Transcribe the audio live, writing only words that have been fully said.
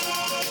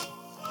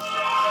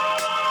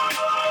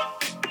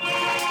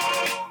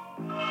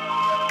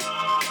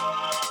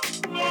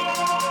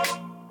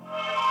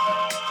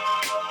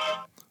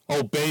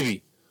Oh,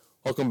 baby.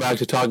 Welcome back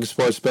to Talking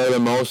Sports Better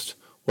Than Most,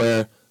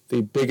 where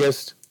the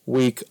biggest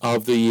week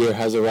of the year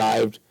has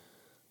arrived.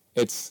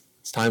 It's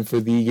time for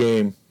the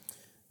game.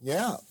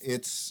 Yeah,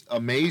 it's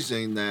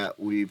amazing that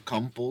we've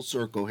come full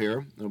circle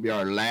here. It'll be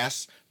our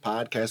last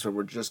podcast where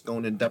we're just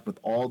going in depth with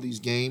all these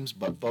games.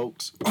 But,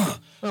 folks,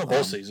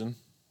 Bowl season.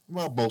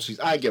 Well, bowl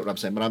season. I get what I'm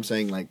saying, but I'm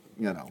saying,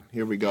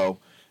 here we go.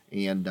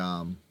 And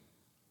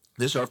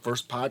this is our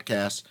first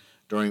podcast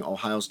during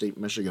Ohio State,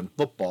 Michigan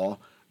football.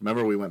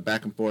 Remember, we went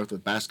back and forth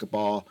with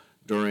basketball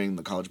during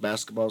the college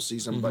basketball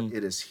season, but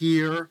it is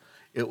here.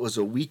 It was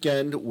a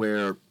weekend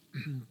where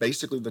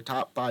basically the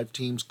top 5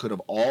 teams could have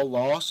all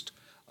lost,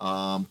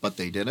 but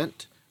they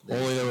didn't.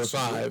 Only number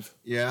 5.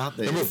 Yeah.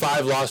 Number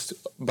 5 lost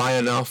by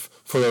enough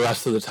for the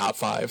rest of the top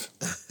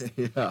 5.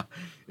 Yeah.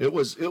 It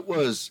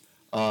was.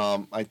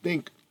 I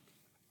think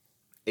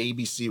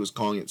ABC was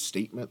calling it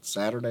Statement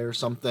Saturday or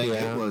something.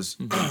 Yeah. It was.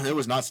 It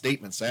was not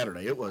Statement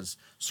Saturday. It was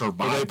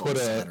Survival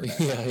Saturday.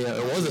 Yeah.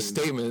 It was a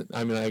statement.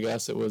 I mean, I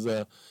guess it was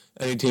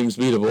any team's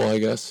beatable, I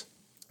guess.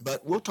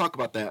 But we'll talk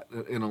about that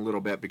in a little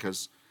bit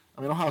because,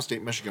 Ohio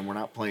State, Michigan, we're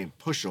not playing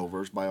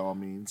pushovers by all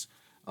means.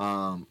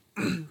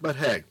 But,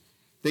 hey,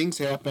 things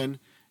happen.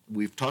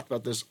 We've talked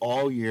about this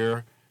all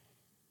year.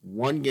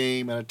 One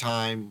game at a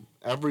time.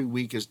 Every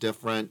week is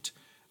different.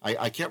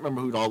 I can't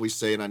remember who'd always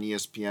say it on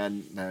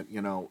ESPN that,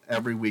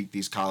 every week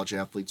these college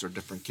athletes are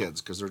different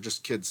kids because they're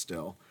just kids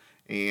still.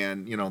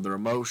 And, their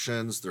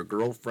emotions, their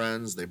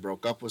girlfriends, they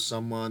broke up with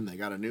someone, they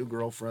got a new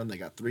girlfriend, they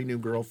got 3 new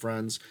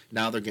girlfriends,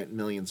 now they're getting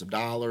millions of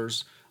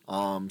dollars.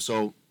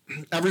 So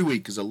every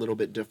week is a little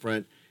bit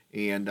different.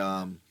 And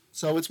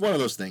so it's one of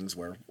those things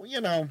where,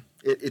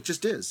 it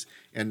just is.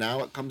 And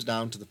now it comes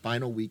down to the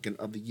final weekend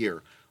of the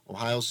year.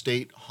 Ohio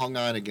State hung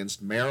on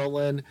against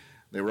Maryland.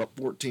 They were up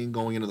 14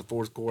 going into the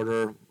fourth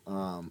quarter,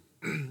 and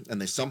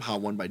they somehow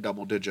won by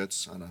double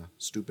digits on a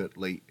stupid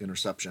late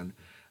interception.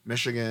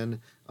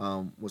 Michigan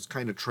was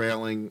kind of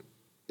trailing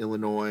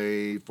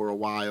Illinois for a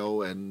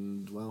while,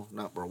 and, well,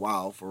 not for a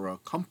while, for a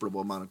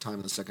comfortable amount of time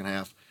in the second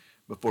half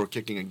before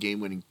kicking a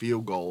game-winning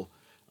field goal.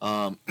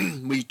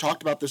 We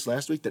talked about this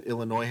last week, that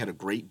Illinois had a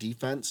great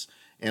defense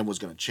and was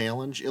going to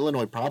challenge.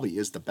 Illinois probably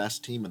is the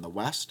best team in the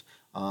West.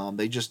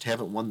 They just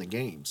haven't won the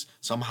games.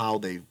 Somehow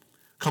they've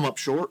come up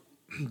short,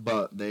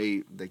 but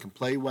they can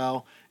play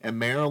well. And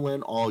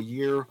Maryland all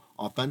year,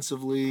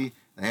 offensively,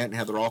 they hadn't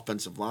had their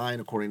offensive line,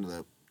 according to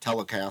the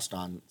telecast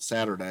on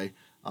Saturday,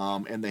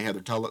 and they had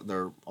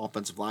their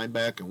offensive line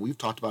back. And we've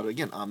talked about it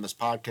again on this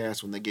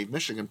podcast when they gave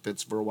Michigan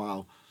fits for a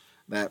while,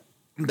 that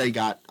they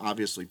got,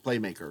 obviously,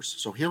 playmakers.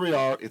 So here we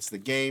are. It's the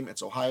game.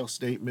 It's Ohio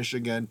State,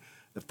 Michigan.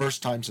 The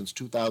first time since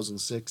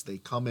 2006 they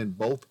come in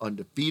both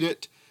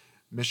undefeated.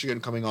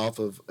 Michigan coming off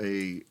of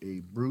a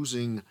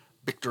bruising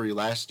victory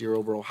last year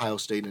over Ohio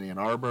State in Ann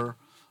Arbor.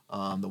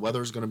 The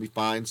weather's going to be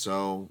fine,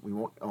 so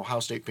Ohio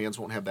State fans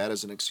won't have that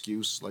as an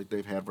excuse like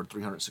they've had for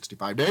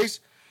 365 days.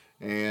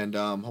 And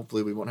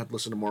hopefully we won't have to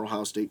listen to more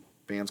Ohio State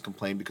fans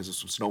complain because of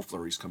some snow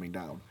flurries coming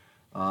down.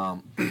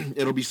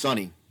 It'll be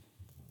sunny,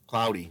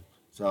 cloudy,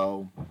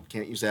 so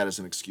can't use that as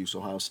an excuse,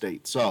 Ohio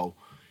State. So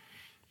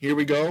here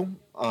we go.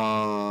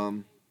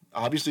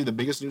 Obviously the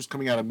biggest news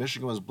coming out of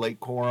Michigan was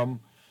Blake Corum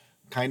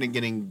kind of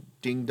getting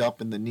dinged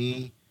up in the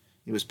knee.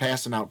 He was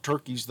passing out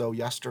turkeys, though,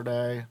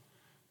 yesterday.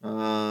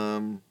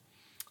 So,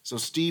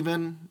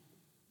 Stephen,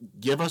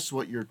 give us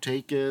what your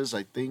take is.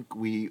 I think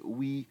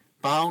we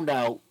found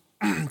out,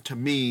 to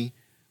me,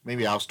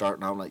 maybe I'll start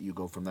and I'll let you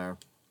go from there.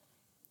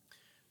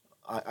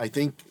 I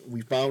think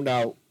we found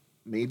out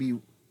maybe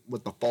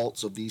what the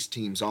faults of these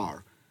teams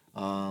are.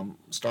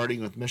 Starting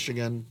with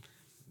Michigan,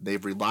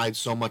 they've relied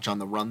so much on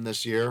the run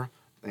this year,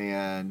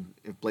 and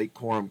if Blake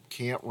Corum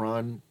can't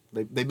run,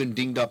 they've been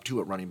dinged up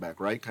too at running back,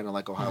 right? Kind of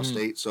like Ohio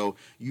State. So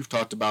you've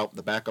talked about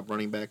the backup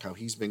running back, how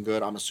he's been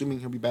good. I'm assuming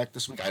he'll be back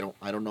this week. I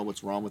don't know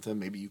what's wrong with him.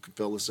 Maybe you can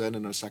fill this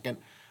in a second.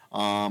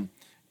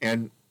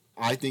 And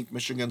I think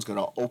Michigan's going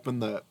to open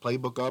the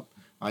playbook up.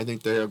 I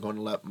think they are going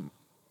to let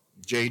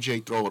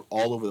JJ throw it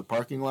all over the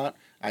parking lot.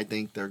 I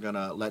think they're going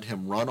to let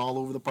him run all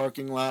over the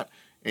parking lot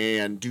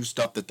and do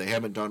stuff that they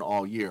haven't done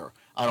all year.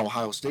 On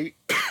Ohio State,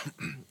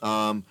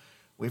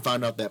 we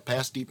found out that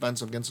pass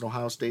defense against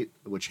Ohio State,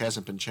 which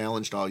hasn't been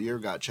challenged all year,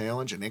 got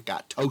challenged, and it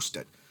got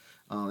toasted.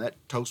 That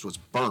toast was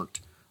burnt.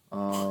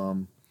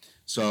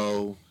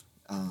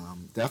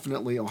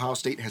 Definitely Ohio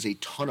State has a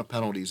ton of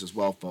penalties as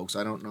well, folks.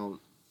 I don't know.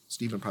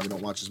 Stephen probably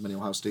don't watch as many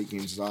Ohio State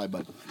games as I,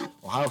 but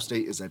Ohio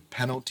State is a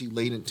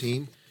penalty-laden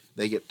team.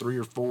 They get 3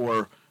 or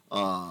 4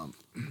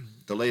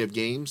 delay of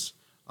games,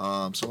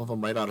 some of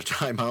them right out of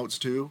timeouts,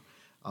 too.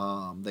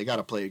 They got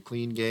to play a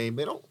clean game.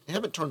 They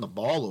haven't turned the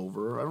ball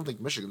over. I don't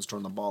think Michigan's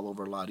turned the ball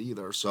over a lot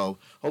either. So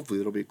hopefully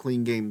it'll be a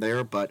clean game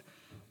there. But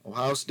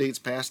Ohio State's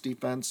pass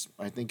defense,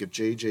 I think if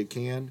JJ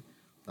can,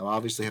 they'll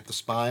obviously have to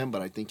spy him,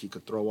 but I think he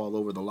could throw all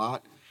over the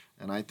lot.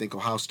 And I think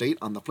Ohio State,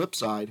 on the flip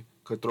side,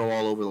 could throw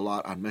all over the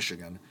lot on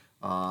Michigan,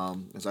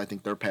 as I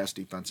think their pass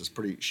defense is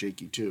pretty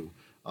shaky too.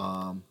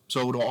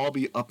 So it'll all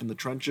be up in the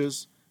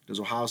trenches. Does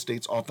Ohio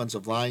State's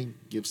offensive line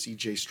give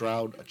C.J.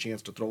 Stroud a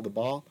chance to throw the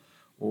ball?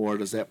 or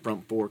does that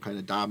front four kind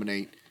of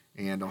dominate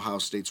and Ohio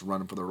State's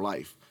running for their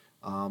life?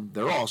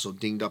 They're also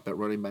dinged up at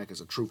running back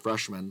as a true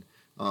freshman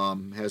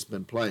has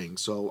been playing.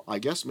 So I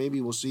guess maybe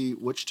we'll see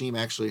which team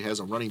actually has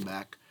a running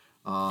back.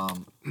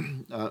 I'm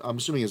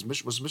assuming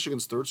was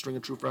Michigan's third string a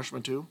true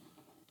freshman too?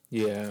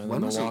 Yeah, and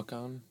then the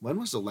walk-on. When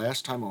was the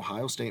last time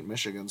Ohio State and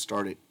Michigan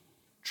started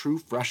true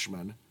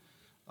freshmen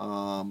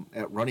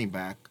at running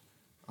back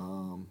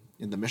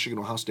in the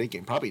Michigan-Ohio State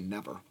game? Probably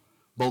never.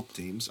 Both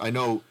teams. I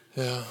know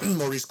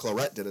Maurice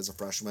Clarett did as a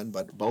freshman,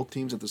 but both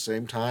teams at the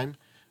same time,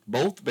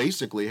 both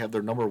basically have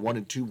their number 1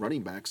 and 2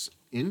 running backs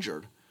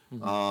injured.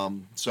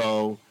 Mm-hmm.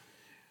 So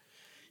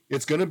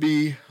it's going to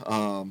be,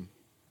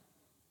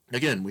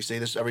 again, we say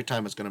this every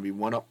time, it's going to be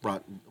one up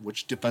front.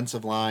 Which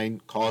defensive line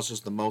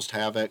causes the most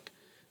havoc?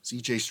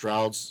 C.J.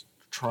 Stroud's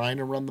trying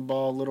to run the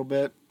ball a little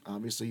bit.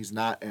 Obviously, he's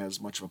not as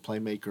much of a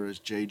playmaker as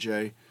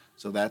J.J.,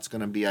 so that's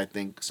going to be, I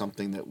think,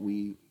 something that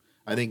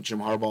I think Jim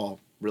Harbaugh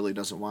really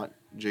doesn't want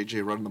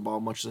J.J. running the ball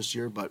much this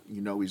year, but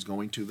he's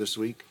going to this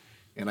week.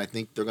 And I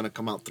think they're going to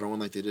come out throwing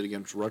like they did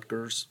against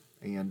Rutgers.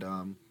 And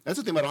that's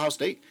the thing about Ohio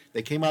State.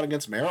 They came out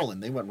against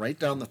Maryland. They went right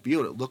down the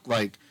field. It looked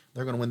like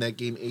they're going to win that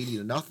game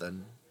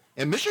 80-0.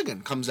 And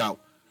Michigan comes out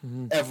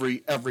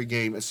every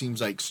game, it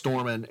seems like,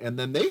 storming, and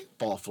then they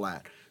fall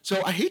flat. So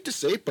I hate to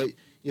say it, but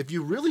if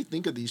you really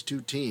think of these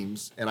two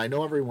teams, and I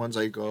know everyone's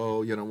like,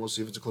 oh, we'll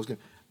see if it's a close game.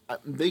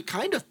 They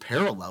kind of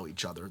parallel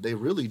each other. They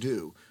really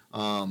do.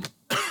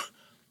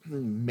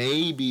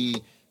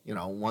 Maybe,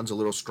 one's a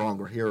little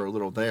stronger here or a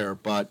little there,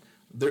 but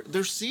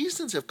their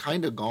seasons have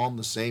kind of gone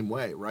the same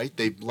way, right?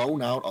 They've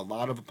blown out a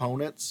lot of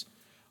opponents.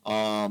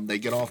 They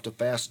get off to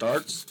fast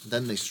starts,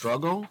 then they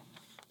struggle.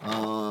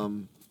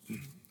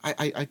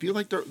 I feel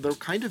like they're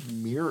kind of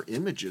mirror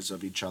images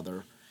of each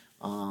other.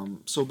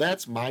 So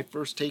that's my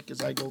first take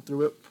as I go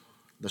through it.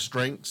 The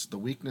strengths, the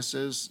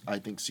weaknesses. I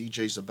think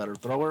CJ's a better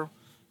thrower.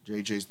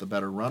 JJ's the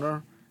better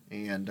runner.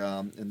 And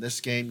in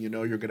this game,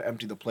 you're going to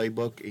empty the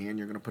playbook and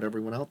you're going to put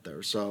everyone out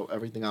there. So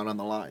everything out on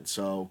the line.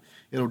 So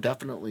it'll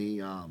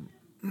definitely, I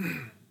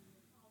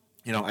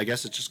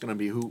guess it's just going to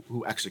be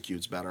who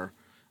executes better.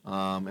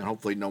 And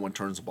hopefully no one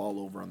turns the ball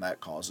over and that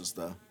causes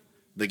the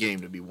game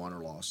to be won or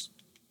lost.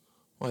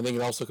 Well, I think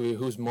it also could be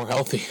who's more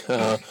healthy.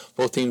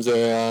 Both teams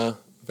are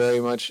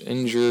very much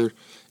injured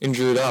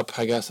up,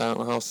 I guess. I don't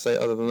know how else to say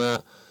it other than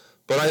that.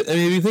 But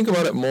if you think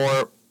about it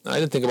more, I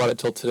didn't think about it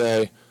till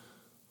today.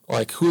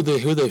 Like who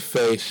they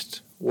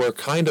faced were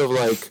kind of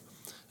like,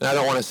 and I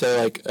don't want to say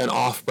like an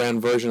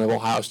off-brand version of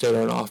Ohio State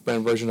or an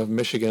off-brand version of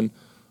Michigan,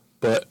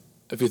 but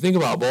if you think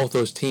about both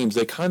those teams,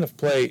 they kind of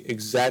play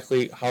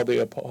exactly how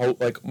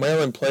like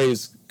Maryland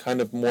plays kind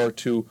of more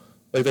to,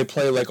 like they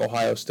play like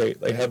Ohio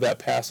State. They have that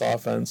pass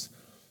offense,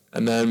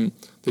 and then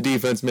the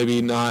defense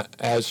maybe not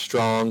as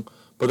strong,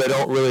 but they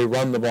don't really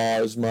run the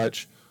ball as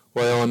much.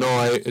 Where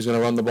Illinois is going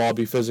to run the ball,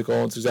 be physical,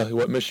 and it's exactly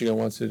what Michigan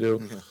wants to do.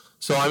 Mm-hmm.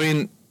 So,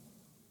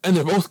 and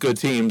they're both good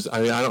teams.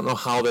 I don't know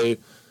how they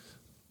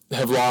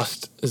have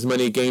lost as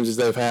many games as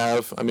they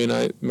have. I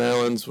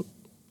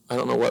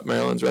don't know what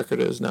Maryland's record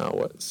is now.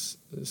 What,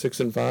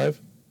 6-5?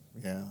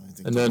 Yeah, I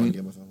think. And then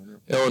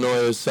Illinois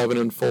is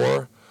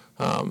 7-4.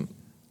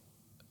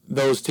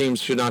 Those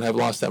teams should not have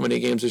lost that many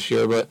games this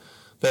year, but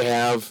they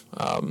have.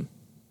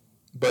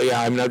 But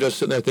yeah, I'm just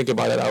sitting there thinking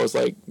about it. I was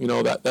like,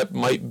 that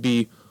might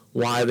be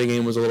why the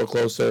game was a little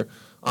closer.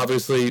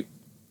 Obviously,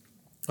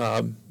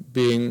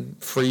 being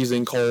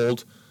freezing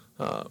cold,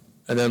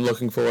 and then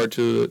looking forward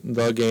to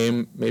the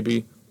game,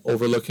 maybe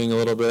overlooking a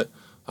little bit.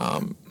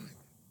 Like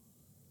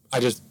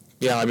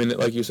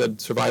you said,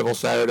 survival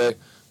Saturday.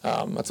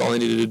 That's all I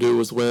needed to do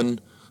was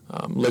win.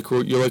 Lick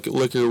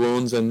your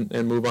wounds and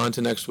move on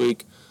to next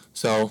week.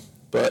 So,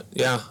 but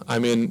yeah,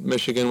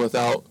 Michigan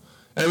without.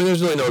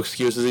 There's really no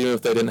excuses. Even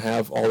if they didn't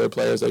have all their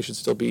players, they should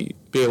still be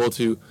able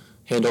to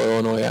handle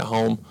Illinois at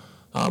home.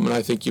 And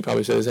I think you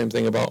probably say the same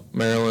thing about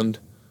Maryland.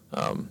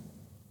 I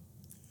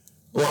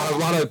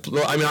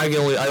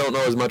don't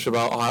know as much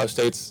about Ohio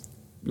State's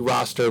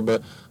roster,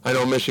 but I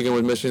know Michigan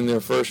was missing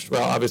their first.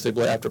 Well, obviously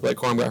after Blake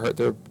Corum got hurt,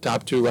 their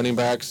top 2 running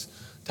backs,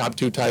 top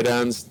 2 tight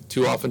ends,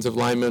 2 offensive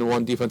linemen,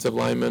 1 defensive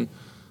lineman.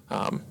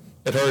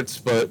 It hurts,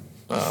 but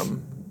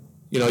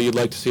you'd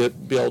like to see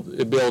it be able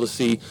to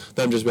see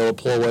them just be able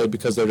to pull away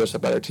because they're just a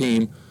better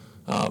team.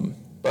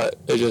 But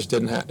it just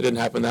didn't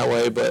happen that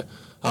way. But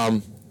I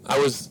don't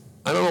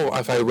know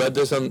if I read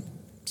this on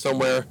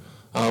somewhere.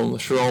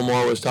 Sherrone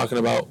Moore was talking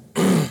about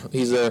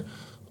he's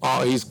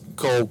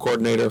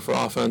co-coordinator for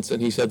offense,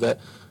 and he said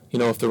that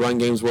if the run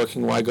game's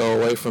working, why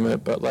go away from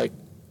it? But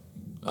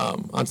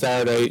on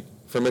Saturday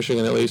for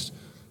Michigan at least,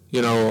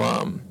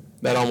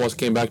 that almost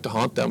came back to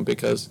haunt them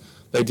because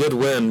they did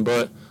win,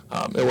 but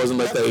it wasn't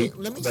like their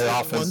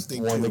offense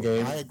won the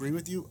game. I agree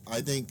with you.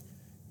 I think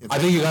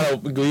you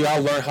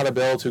gotta learn how to be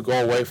able to go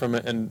away from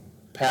it and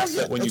pass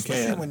it when you can.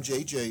 Especially when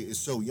JJ is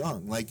so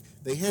young. Like,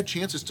 they had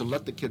chances to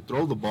let the kid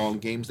throw the ball in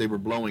games they were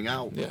blowing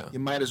out. Yeah. You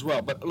might as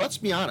well. But let's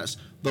be honest.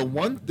 The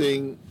one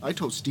thing I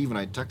told Steven,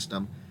 I texted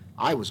him,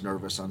 I was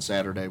nervous on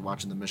Saturday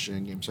watching the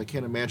Michigan game, so I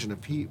can't imagine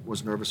if he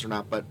was nervous or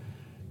not. But,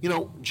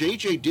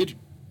 JJ did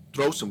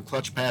throw some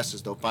clutch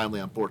passes, though, finally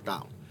on fourth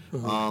down.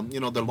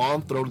 Mm-hmm. The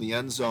long throw to the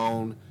end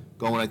zone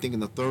going, I think, in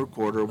the third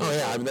quarter.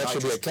 That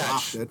should be a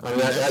catch.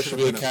 That should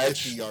be a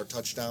catch. 50-yard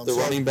touchdown. The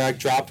running back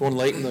dropped one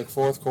late in the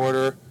fourth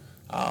quarter.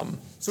 I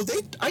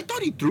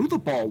thought he threw the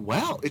ball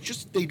well. It's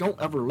just they don't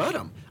ever let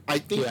him. I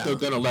think they're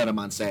going to let him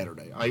on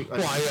Saturday. I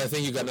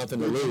think you got nothing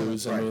to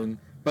lose. Right.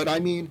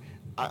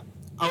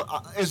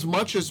 As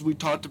much as we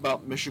talked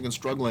about Michigan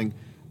struggling,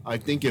 I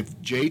think if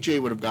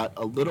JJ would have got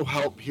a little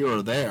help here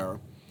or there,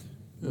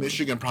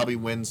 Michigan probably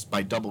wins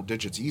by double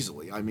digits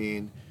easily. I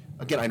mean,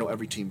 again, I know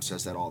every team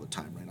says that all the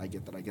time, right? I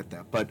get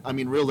that. But, I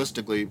mean,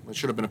 realistically, it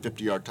should have been a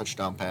 50-yard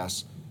touchdown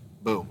pass.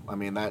 Boom. I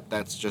mean,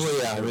 that's just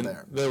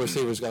there. The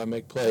receivers got to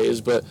make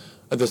plays, but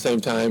at the same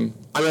time,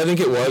 I think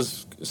it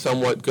was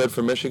somewhat good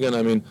for Michigan.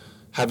 I mean,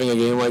 having a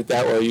game like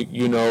that where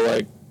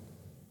like,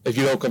 if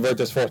you don't convert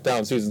this fourth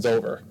down, season's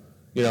over.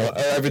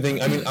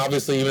 Everything. I mean,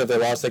 obviously, even if they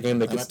lost that game,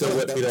 they could still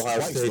beat Ohio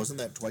State. Wasn't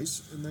that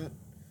twice in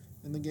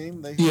the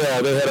game? They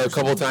had a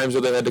couple times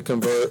where they had to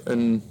convert,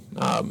 and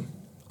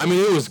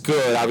it was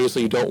good.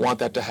 Obviously, you don't want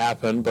that to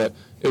happen, but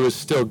it was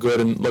still good.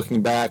 And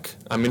looking back,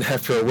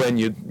 after a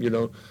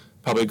win,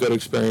 probably a good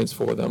experience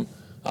for them.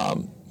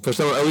 For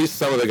at least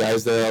some of the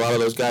guys there, a lot of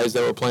those guys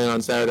that were playing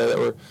on Saturday that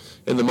were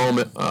in the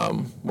moment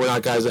were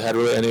not guys that had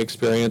really any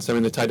experience.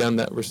 The tight end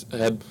that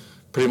had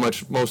pretty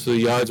much most of the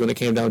yards when it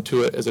came down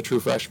to it as a true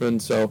freshman.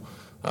 So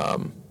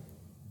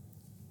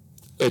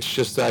it's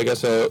just, I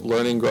guess, a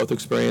learning growth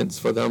experience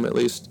for them at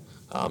least.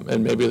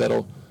 And maybe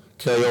that'll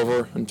carry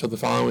over until the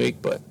following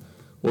week. But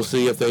we'll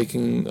see if they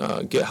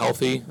can get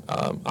healthy.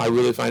 I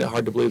really find it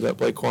hard to believe that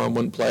Blake Corum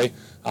wouldn't play.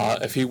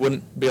 If he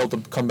wouldn't be able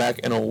to come back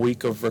in a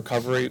week of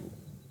recovery,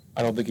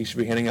 I don't think he should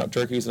be handing out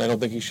turkeys, and I don't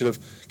think he should have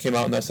came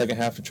out in that second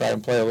half to try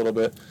and play a little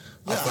bit.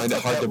 I find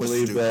it hard to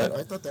believe that.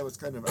 I thought that was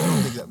kind of. I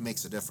don't think that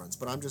makes a difference,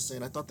 but I'm just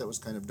saying I thought that was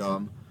kind of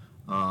dumb.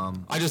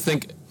 I just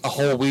think a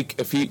whole week,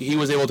 if he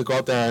was able to go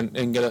out there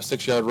and get a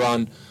 6-yard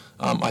run,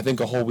 I think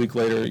a whole week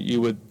later he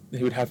would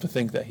have to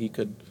think that he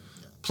could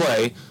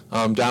play.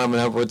 Donovan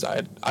Edwards,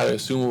 I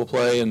assume will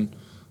play, and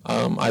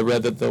I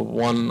read that the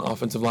one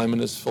offensive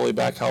lineman is fully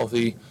back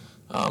healthy.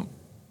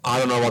 I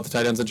don't know about the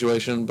tight end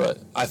situation, but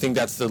I think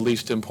that's the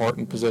least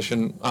important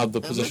position of the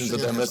positions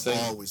that they're missing. Michigan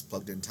has always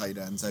plugged in tight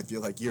ends, I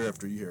feel like, year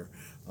after year,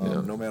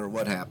 no matter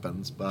what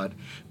happens. But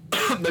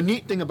the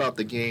neat thing about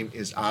the game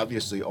is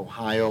obviously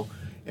Ohio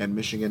and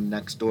Michigan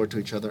next door to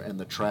each other and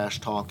the trash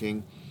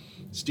talking.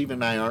 Steve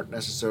and I aren't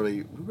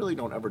necessarily, we really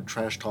don't ever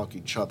trash talk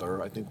each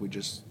other. I think we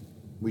just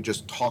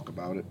talk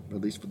about it,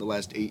 at least for the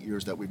last 8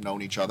 years that we've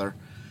known each other.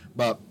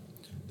 But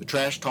the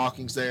trash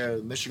talking's there.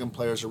 The Michigan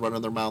players are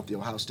running their mouth. The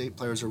Ohio State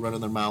players are running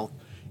their mouth.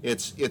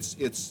 It's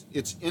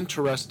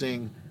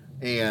interesting,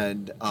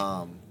 and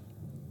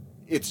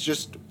it's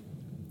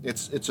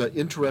an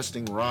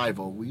interesting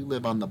rival. We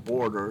live on the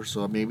border,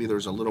 so maybe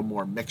there's a little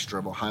more mixture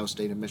of Ohio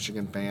State and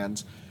Michigan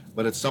fans.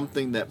 But it's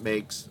something that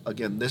makes,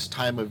 again, this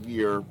time of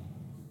year,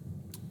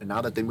 and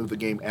now that they moved the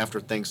game after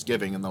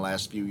Thanksgiving in the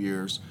last few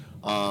years,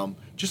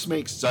 just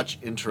makes such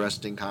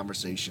interesting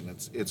conversation.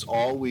 It's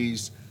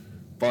always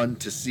fun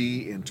to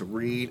see and to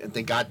read, and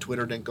thank God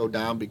Twitter didn't go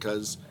down,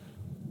 because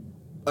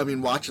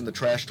watching the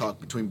trash talk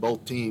between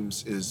both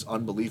teams is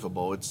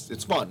unbelievable.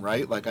 It's fun,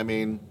 right?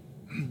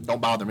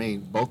 Don't bother me.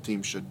 Both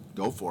teams should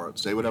go for it.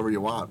 Say whatever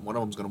you want. One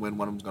of them's going to win,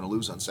 one of them's going to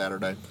lose on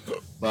Saturday.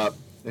 But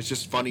it's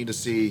just funny to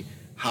see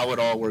how it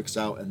all works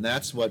out, and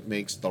that's what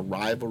makes the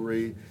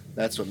rivalry,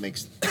 that's what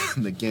makes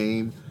the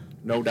game.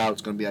 No doubt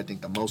it's going to be, I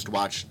think, the most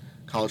watched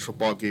college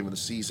football game of the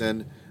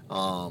season.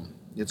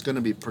 It's going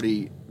to be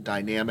pretty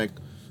dynamic.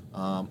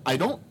 I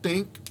don't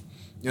think,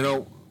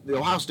 the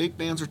Ohio State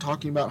fans are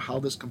talking about how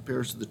this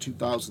compares to the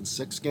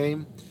 2006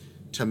 game.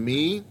 To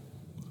me,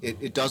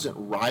 it doesn't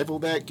rival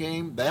that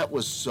game. That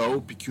was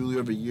so peculiar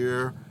of a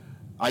year.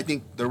 I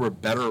think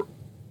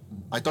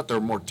I thought there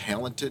were more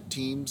talented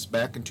teams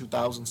back in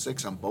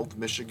 2006 on both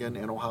Michigan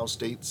and Ohio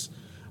State's.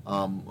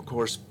 Of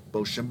course,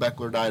 Bo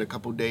Schembechler died a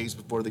couple days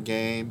before the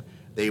game.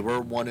 They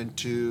were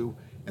 1-2.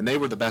 And they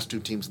were the best two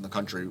teams in the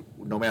country,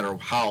 no matter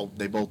how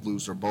they both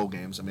lose their bowl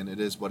games. It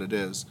is what it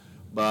is.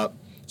 But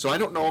so I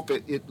don't know if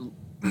it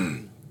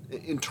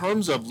in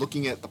terms of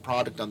looking at the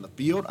product on the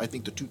field, I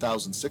think the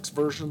 2006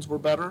 versions were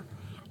better.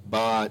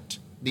 But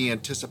the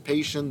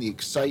anticipation, the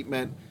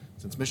excitement,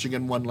 since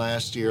Michigan won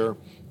last year,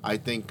 I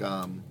think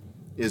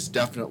is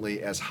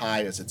definitely as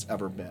high as it's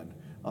ever been.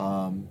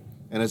 And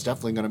it's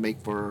definitely going to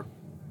make for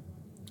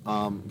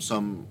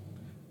some,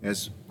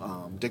 as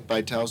Dick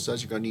Vitale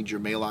says, you're going to need your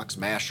Malox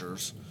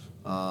mashers,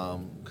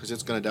 because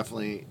it's going to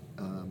definitely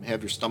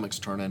have your stomachs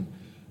turning.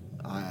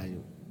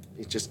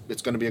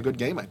 It's going to be a good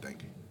game, I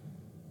think.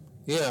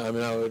 Yeah,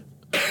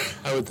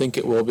 I would think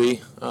it will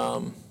be.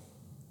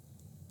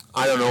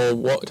 I don't know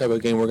what type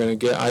of game we're going to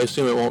get. I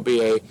assume it won't be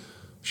a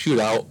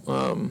shootout.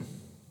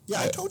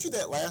 I told you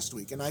that last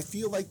week, and I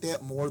feel like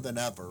that more than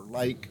ever.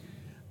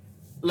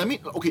 Let me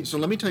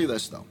tell you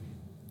this, though.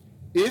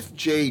 If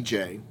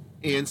JJ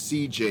and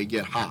CJ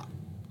get hot,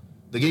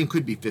 the game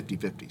could be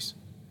 50-50s,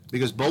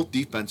 because both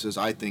defenses,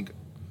 I think.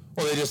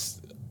 Well,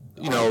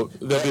 they'll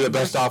be the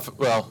best off.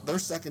 Well, their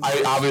second.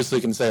 I obviously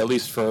can say at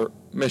least for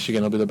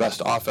Michigan, it'll be the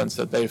best offense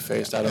that they've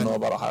faced. I don't know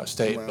about Ohio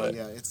State, but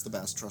yeah, it's the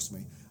best. Trust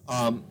me.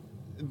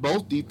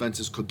 Both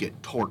defenses could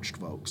get torched,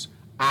 folks.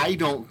 I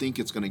don't think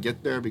it's going to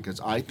get there because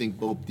I think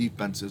both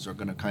defenses are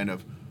going to kind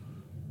of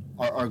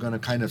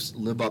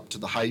live up to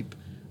the hype.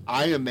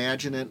 I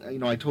imagine it.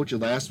 I told you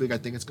last week. I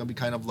think it's going to be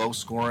kind of low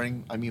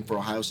scoring. I mean, for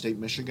Ohio State,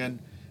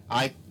 Michigan,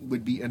 I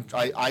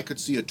could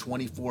see a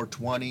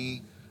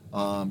 24-20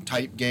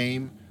 type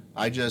game.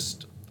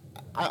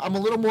 I'm a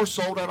little more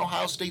sold on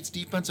Ohio State's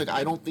defense. Like,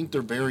 I don't think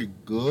they're very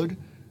good.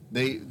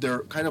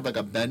 They're kind of like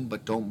a bend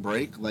but don't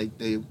break. Like,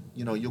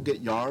 you'll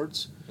get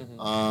yards.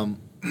 Mm-hmm.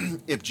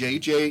 If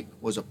JJ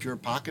was a pure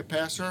pocket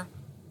passer,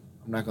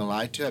 I'm not going to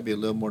lie to you, I'd be a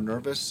little more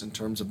nervous in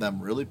terms of them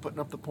really putting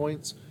up the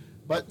points.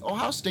 But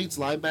Ohio State's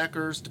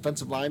linebackers,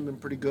 defensive linemen,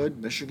 pretty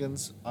good.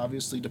 Michigan's,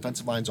 obviously,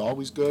 defensive line's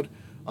always good.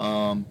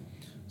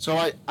 So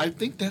I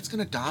think that's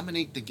going to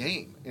dominate the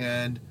game.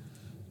 And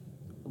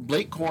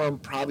Blake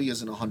Corum probably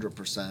isn't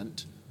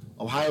 100%.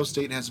 Ohio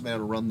State hasn't been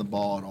able to run the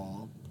ball at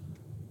all.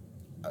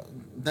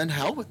 Then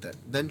hell with it.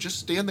 Then just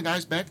stand the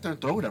guys back there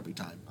and throw it every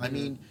time. I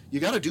mean, you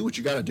got to do what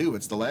you got to do.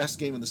 It's the last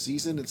game of the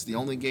season. It's the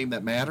only game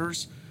that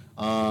matters.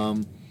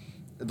 The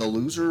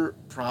loser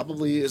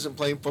probably isn't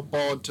playing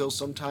football until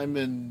sometime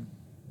in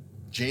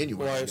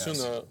January. Well, I assume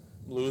the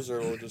loser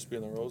will just be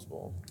in the Rose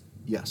Bowl.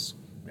 Yes.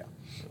 Yeah.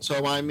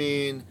 So, I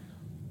mean,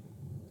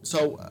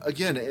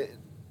 again,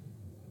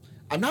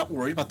 I'm not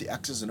worried about the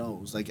X's and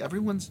O's. Like,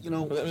 everyone's, But,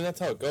 I mean, that's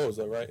how it goes,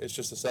 though, right? It's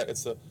just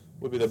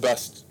would be the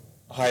best,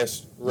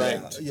 highest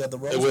ranked. Yeah, the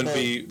Rose Bowl. It wouldn't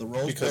Bowl, be the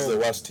Rose because Bowl, the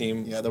West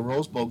team. Yeah, the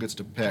Rose Bowl gets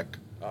to pick.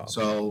 Oh,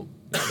 so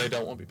no, they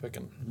won't be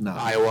picking No.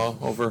 Iowa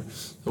over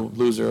the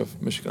loser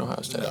of Michigan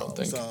Ohio State. I don't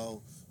think.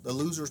 So the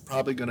loser's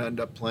probably going to end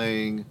up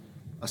playing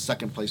a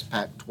second-place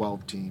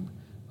Pac-12 team,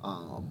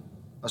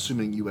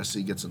 assuming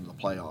USC gets into the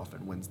playoff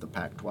and wins the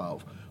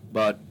Pac-12.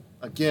 But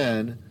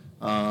again,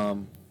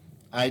 Ohio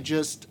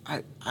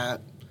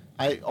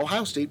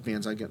State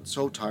fans, I get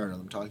so tired of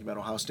them talking about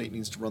Ohio State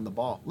needs to run the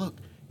ball. Look,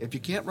 if you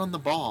can't run the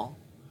ball,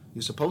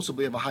 you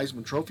supposedly have a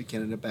Heisman Trophy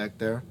candidate back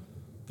there.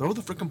 Throw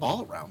the freaking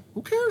ball around.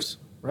 Who cares,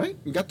 right?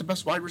 You got the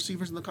best wide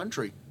receivers in the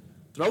country.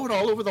 Throw it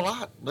all over the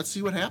lot. Let's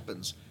see what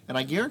happens. And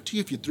I guarantee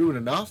if you threw it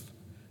enough,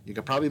 you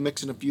could probably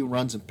mix in a few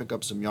runs and pick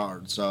up some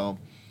yards. So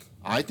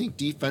I think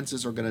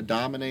defenses are going to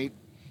dominate.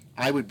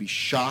 I would be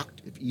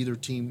shocked if either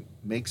team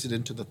makes it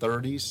into the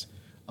 30s.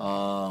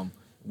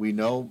 We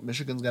know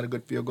Michigan's got a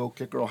good field goal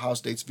kicker. Ohio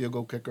State's field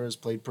goal kicker has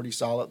played pretty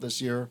solid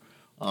this year.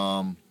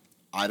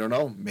 I don't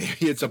know.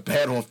 Maybe it's a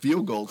battle of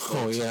field goals.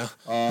 Oh, yeah.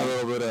 A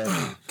little bit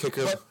of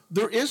kicker. But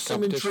there is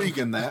some intrigue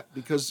in that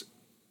because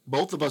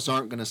both of us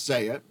aren't going to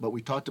say it, but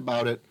we talked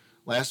about it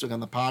last week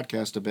on the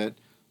podcast a bit.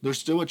 There's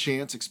still a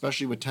chance,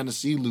 especially with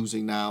Tennessee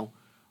losing now,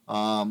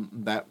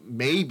 that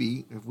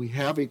maybe if we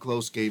have a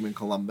close game in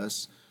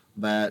Columbus,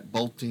 that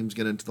both teams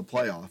get into the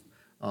playoff.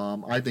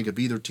 I think if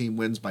either team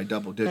wins by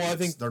double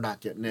digits, they're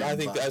not getting in. I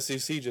think the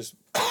SEC just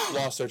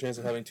lost their chance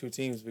of having two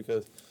teams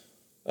because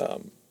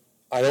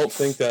I don't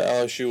think that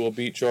LSU will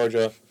beat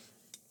Georgia.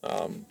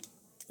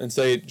 And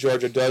say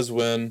Georgia does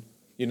win,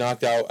 you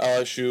knocked out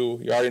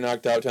LSU, you already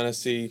knocked out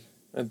Tennessee,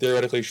 and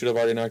theoretically you should have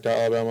already knocked out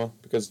Alabama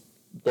because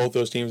both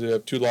those teams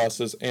have 2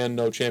 losses and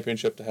no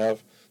championship to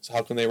have. So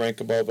how can they rank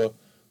above a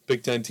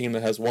Big Ten team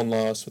that has 1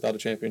 loss without a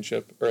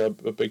championship or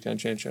a Big Ten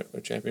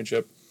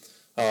championship?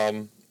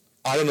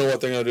 I don't know what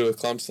they're going to do with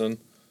Clemson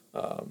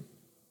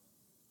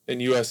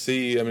and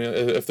USC. I mean,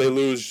 if they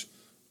lose,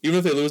 even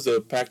if they lose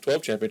the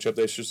Pac-12 championship,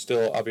 they should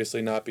still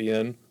obviously not be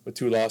in with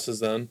 2 losses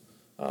then.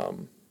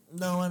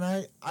 No, and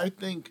I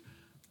think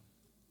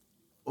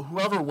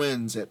whoever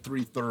wins at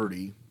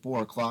 3:30,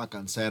 4 o'clock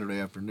on Saturday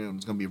afternoon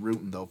is going to be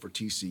rooting, though, for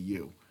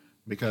TCU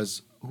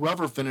because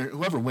whoever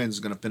wins is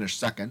going to finish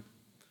second.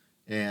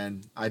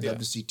 And I'd love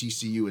to see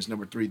TCU as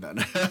number 3 then.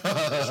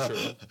 That's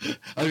true.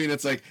 I mean,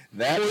 it's like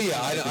that. Well, yeah,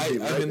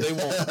 I mean, they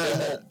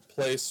won't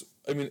place.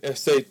 I mean, if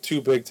say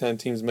 2 Big Ten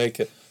teams make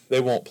it, they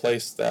won't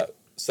place that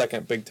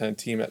second Big Ten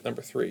team at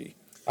number 3.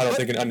 I don't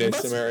think in any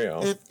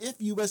scenario. If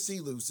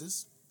USC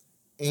loses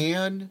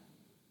and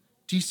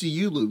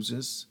TCU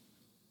loses,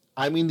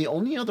 I mean, the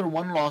only other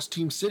 1-loss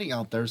team sitting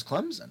out there is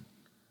Clemson.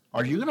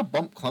 Are you going to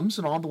bump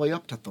Clemson all the way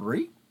up to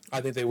 3?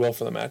 I think they will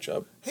for the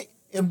matchup. Hey.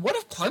 And what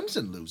if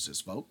Clemson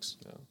loses, folks?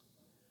 Yeah.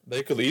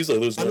 They could easily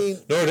lose.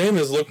 Notre Dame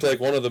has looked like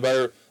one of the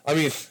better. I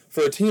mean,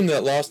 for a team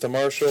that lost to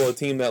Marshall, a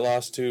team that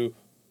lost to,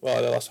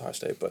 they lost to Ohio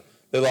State, but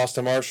they lost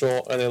to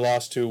Marshall and they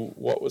lost to,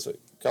 what was it?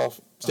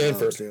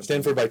 Stanford.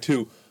 Stanford by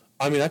 2.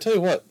 I mean, I tell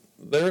you what,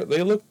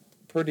 they look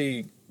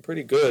pretty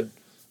good.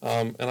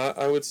 And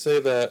I would say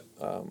that,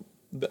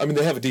 I mean,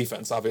 they have a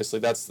defense, obviously.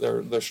 That's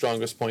their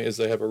strongest point is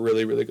they have a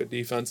really, really good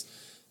defense.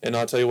 And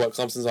I'll tell you what,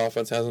 Clemson's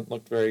offense hasn't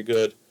looked very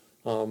good.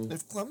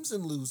 If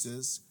Clemson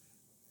loses,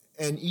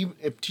 and even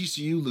if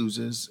TCU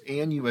loses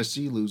and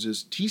USC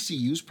loses,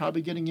 TCU's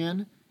probably getting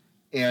in,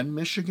 and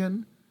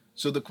Michigan.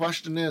 So the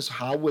question is,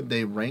 how would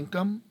they rank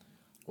them?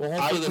 Well,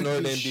 hopefully the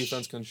Notre Dame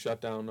defense can shut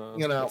down.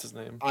 What's his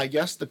name? I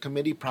guess the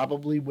committee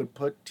probably would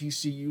put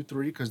TCU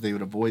 3 because they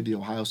would avoid the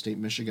Ohio State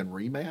Michigan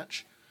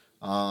rematch.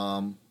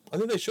 I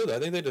think they should. I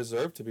think they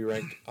deserve to be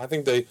ranked. I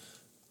think they.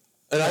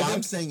 And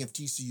I'm saying if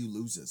TCU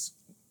loses.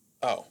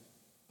 Oh.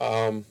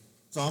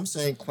 So I'm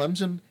saying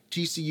Clemson,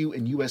 TCU,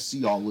 and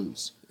USC all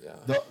lose.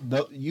 Yeah.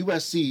 The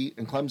USC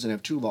and Clemson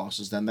have 2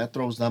 losses. Then that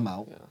throws them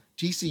out. Yeah.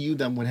 TCU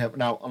then would have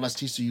now, unless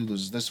TCU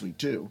loses this week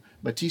too,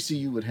 but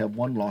TCU would have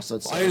 1 loss.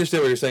 That's I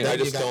understand what you're saying. I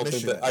just don't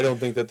think that. I don't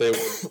think that they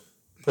would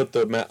put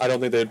the. I don't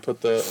think they'd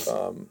put the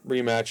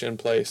rematch in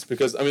place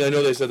because I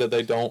know they said that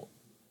they don't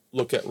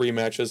look at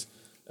rematches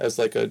as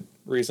like a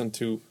reason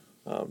to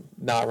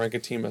not rank a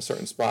team a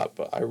certain spot,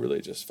 but I really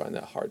just find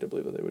that hard to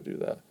believe that they would do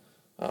that.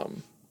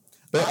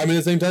 But at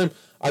the same time,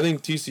 I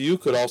think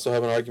TCU could also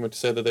have an argument to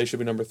say that they should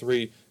be number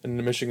 3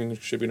 and Michigan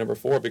should be number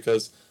 4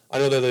 because I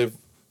know that they've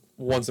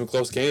won some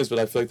close games, but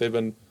I feel like they've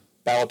been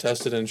battle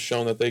tested and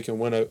shown that they can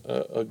win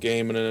a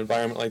game in an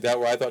environment like that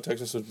where I thought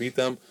Texas would beat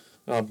them.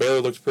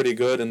 Baylor looked pretty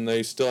good, and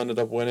they still ended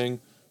up winning.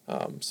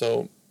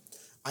 So,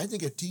 I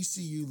think if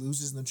TCU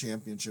loses in the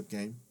championship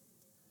game,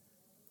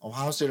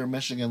 Ohio State or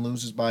Michigan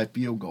loses by a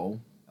field goal,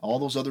 all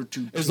those other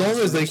 2 as long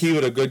as they keep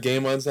it a good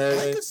game on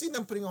Saturday, I could see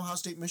them putting Ohio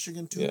State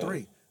Michigan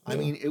 2-3. I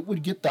mean, it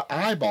would get the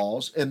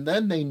eyeballs, and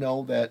then they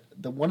know that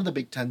one of the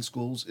Big Ten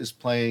schools is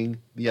playing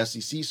the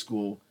SEC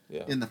school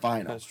in the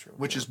final,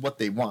 which is what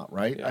they want,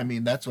 right? Yeah. I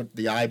mean, that's what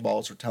the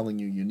eyeballs are telling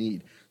you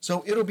need.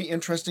 So it'll be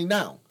interesting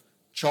now.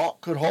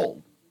 Chalk could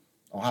hold.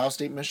 Ohio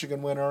State,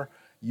 Michigan winner,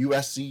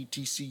 USC,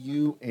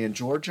 TCU, and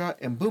Georgia,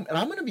 and boom. And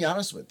I'm going to be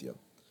honest with you.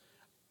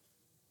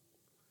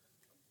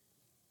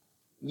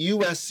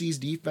 USC's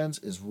defense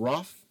is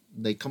rough.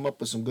 They come up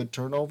with some good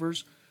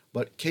turnovers,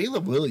 but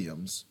Caleb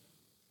Williams,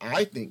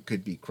 I think,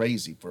 could be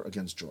crazy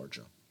against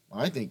Georgia.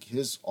 I think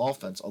his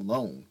offense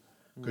alone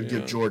could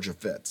give Georgia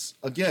fits.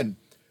 Again,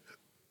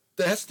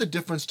 that's the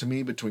difference to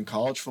me between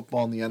college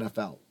football and the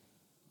NFL.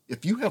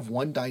 If you have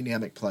one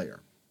dynamic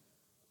player,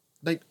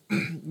 like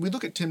we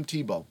look at Tim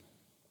Tebow,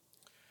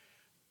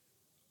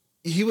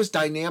 he was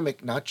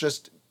dynamic not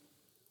just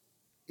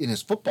in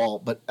his football,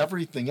 but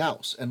everything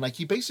else. And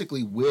he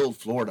basically willed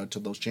Florida to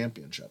those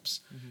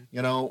championships.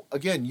 Mm-hmm.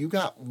 Again, you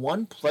got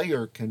one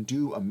player can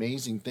do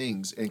amazing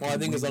things. And I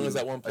think as long as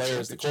that one player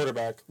is the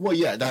quarterback. Well,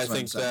 yeah, that's what I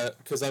think that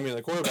because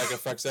the quarterback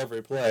affects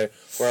every play.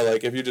 Where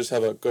if you just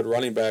have a good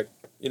running back,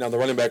 the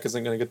running back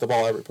isn't going to get the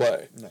ball every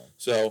play. No.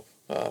 So,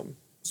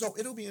 so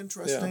it'll be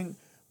interesting. Yeah.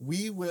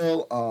 We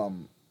will.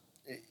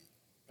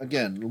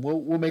 Again,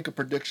 we'll make a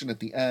prediction at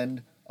the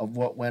end of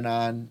what went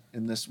on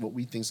in this, what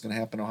we think is going to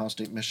happen in Ohio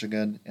State,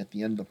 Michigan at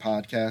the end of the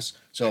podcast.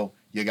 So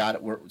you got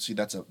it. See,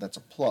 that's a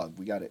plug.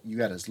 We got it. You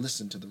got to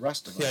listen to the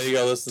rest of us. Yeah, you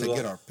got to listen to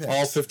get our picks.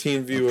 All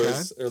 15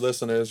 viewers or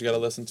listeners. You got to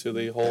listen to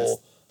the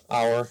whole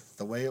hour.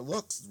 The way it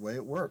looks, the way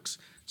it works.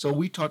 So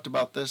we talked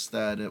about this,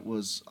 that it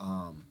was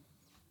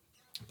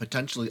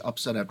potentially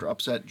upset after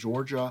upset.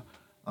 Georgia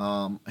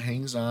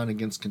hangs on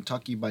against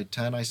Kentucky by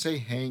 10. I say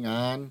hang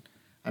on.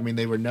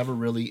 They were never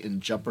really in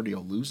jeopardy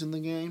of losing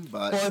the game,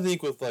 but... Well, I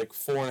think with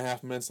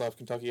 4.5 minutes left,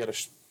 Kentucky had a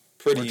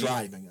pretty... We're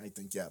driving, I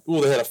think, yeah. Well,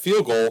 they had a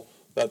field goal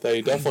that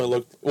they definitely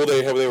looked... Well,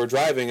 they were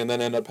driving and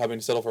then ended up having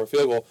to settle for a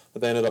field goal that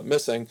they ended up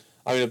missing.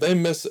 If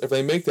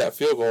they make that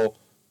field goal,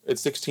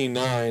 it's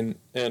 16-9,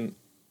 and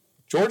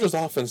Georgia's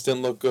offense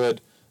didn't look good,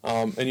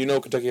 and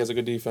Kentucky has a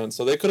good defense,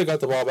 so they could have got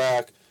the ball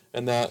back,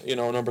 and that,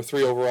 number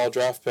 3 overall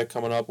draft pick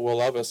coming up, Will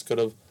Levis, could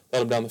have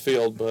let him down the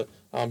field, but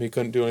he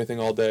couldn't do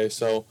anything all day,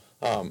 so...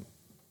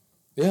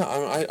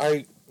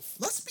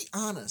 Let's be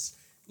honest.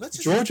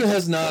 Georgia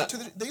has not.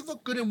 They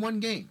look good in one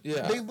game.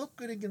 Yeah. They look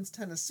good against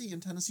Tennessee,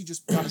 and Tennessee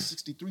just got a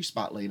 63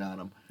 spot laid on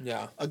them.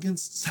 Yeah.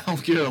 Against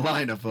South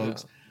Carolina,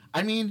 folks.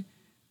 Yeah.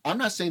 I'm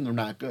not saying they're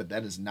not good.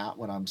 That is not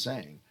what I'm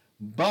saying.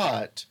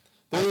 But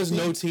there is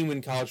no team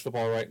in college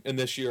football in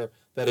this year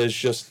that is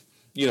just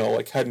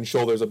head and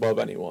shoulders above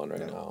anyone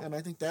now. And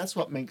I think that's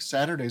what makes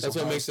Saturday's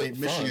Ohio State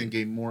Michigan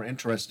game more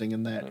interesting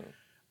in that. Yeah.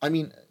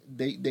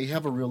 They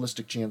have a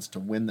realistic chance to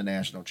win the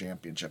national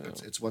championship. Yeah.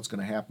 It's what's going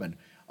to happen.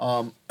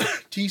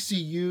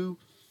 TCU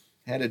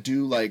had to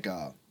do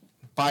a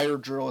fire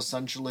drill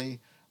essentially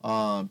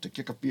to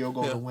kick a field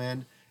goal to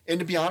win. And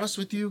to be honest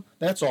with you,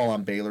 that's all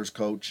on Baylor's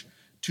coach.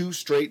 2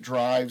 straight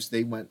drives.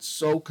 They went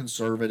so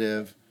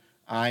conservative.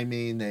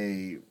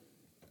 They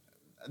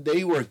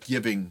were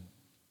giving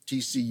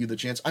TCU the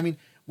chance.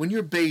 When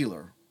you're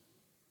Baylor,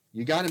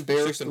 you got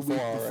embarrassed the week before.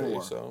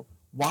 Already, so.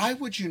 Why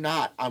would you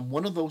not, on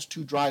one of those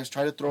 2 drives,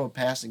 try to throw a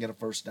pass and get a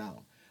first down?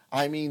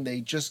 They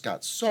just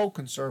got so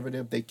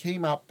conservative. They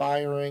came out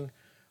firing.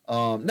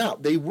 Now,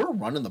 they were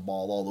running the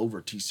ball all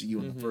over TCU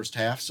in the first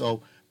half.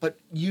 But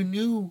you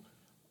knew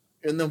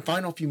in the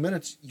final few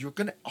minutes,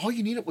 all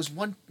you needed was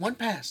one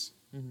pass.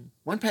 Mm-hmm.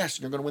 One pass,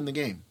 and you're going to win the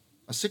game.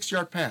 A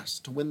 6-yard pass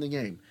to win the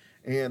game.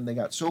 And they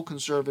got so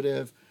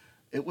conservative.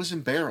 It was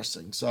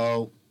embarrassing.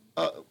 So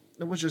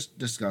it was just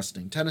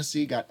disgusting.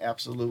 Tennessee got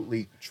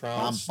absolutely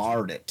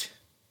bombarded.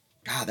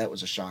 God, that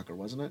was a shocker,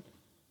 wasn't it?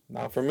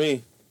 Not for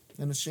me.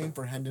 And a shame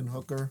for Hendon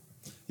Hooker.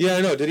 Yeah,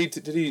 I know. Did he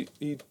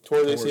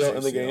tore the ACL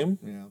in the game?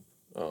 Yeah.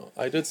 Oh,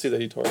 I did see that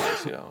he tore the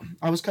ACL.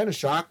 I was kind of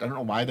shocked. I don't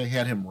know why they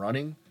had him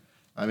running.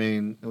 I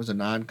mean, it was a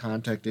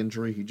non-contact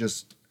injury. He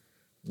just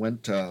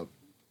went to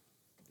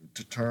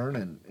turn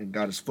and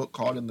got his foot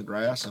caught in the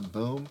grass, and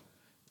boom.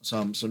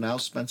 So now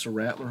Spencer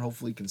Rattler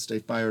hopefully can stay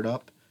fired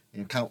up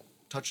and count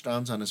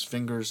touchdowns on his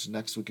fingers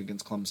next week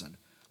against Clemson.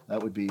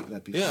 That'd be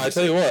Yeah, fun. I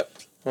tell you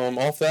what.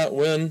 Off that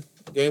win,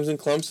 games in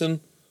Clemson.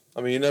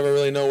 I mean, you never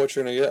really know what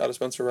you're going to get out of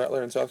Spencer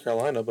Rattler in South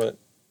Carolina, but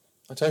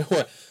I tell you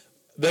what,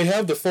 they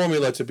have the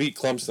formula to beat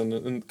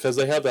Clemson because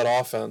they have that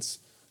offense.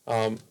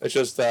 It's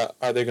just that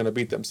are they going to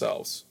beat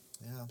themselves?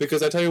 Yeah.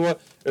 Because I tell you what,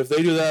 if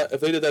they did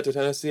that to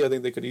Tennessee, I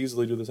think they could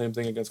easily do the same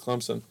thing against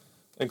Clemson.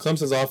 And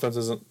Clemson's offense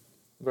isn't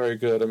very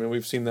good. I mean,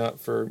 we've seen that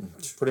for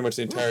pretty much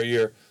the entire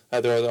year.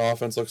 Their other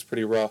offense looks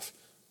pretty rough.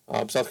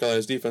 South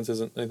Carolina's defense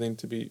isn't anything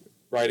to be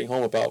riding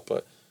home about,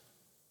 but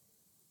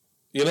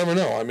you never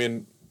know. I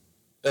mean,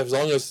 as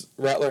long as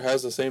Rattler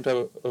has the same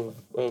type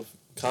of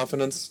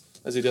confidence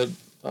as he did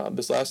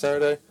this last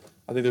Saturday,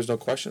 I think there's no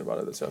question about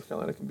it that South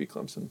Carolina can beat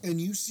Clemson. In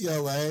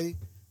UCLA,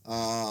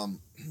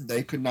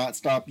 they could not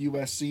stop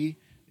USC.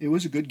 It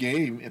was a good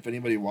game if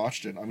anybody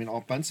watched it. I mean,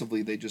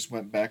 offensively, they just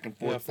went back and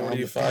forth.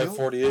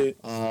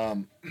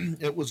 45-48.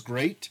 It was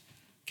great.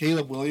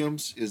 Caleb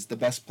Williams is the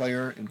best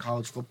player in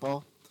college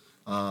football.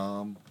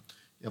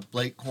 If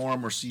Blake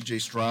Corum or C.J.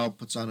 Stroud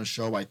puts on a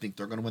show, I think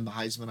they're going to win the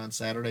Heisman on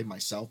Saturday,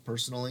 myself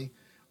personally.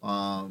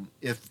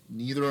 If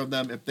neither of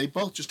them, if they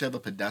both just have a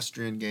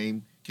pedestrian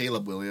game,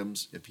 Caleb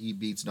Williams, if he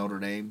beats Notre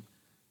Dame,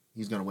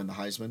 he's going to win the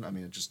Heisman. I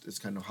mean, it's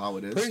kind of how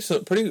it is.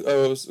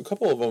 A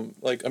couple of them,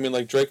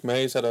 like Drake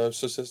Mays had a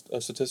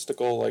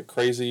statistical, like,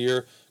 crazy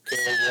year.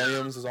 Caleb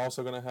Williams is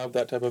also going to have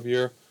that type of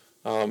year.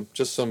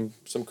 Just some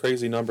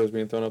crazy numbers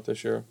being thrown up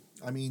this year.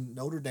 I mean,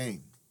 Notre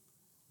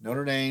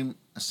Dame,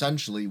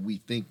 essentially, we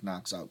think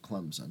knocks out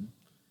Clemson,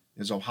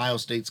 is Ohio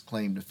State's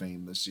claim to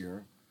fame this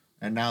year.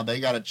 And now they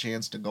got a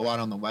chance to go out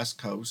on the West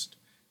Coast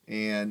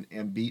and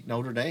beat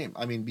Notre Dame.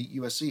 I mean, beat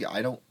USC.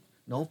 I don't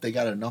know if they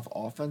got enough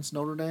offense,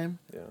 Notre Dame.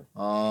 Yeah.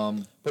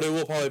 But it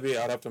will probably be,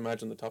 I'd have to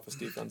imagine, the toughest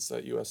defense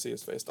that USC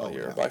has faced all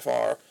year, by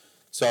far.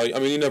 So, I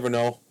mean, you never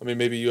know. I mean,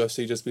 maybe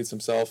USC just beats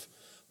himself.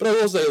 But I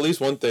will say at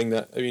least one thing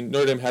that, I mean,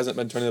 Notre Dame hasn't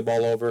been turning the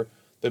ball over.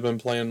 They've been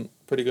playing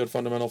pretty good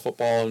fundamental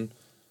football, and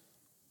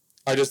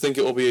I just think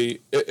it will be,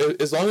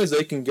 as long as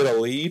they can get a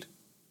lead,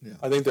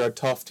 I think they're a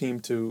tough team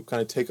to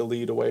kind of take a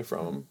lead away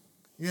from them.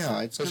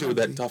 Yeah, especially with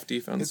that tough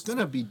defense. It's going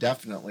to be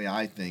definitely,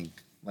 I think,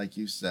 like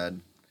you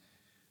said.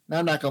 Now,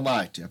 I'm not going to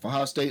lie to you. If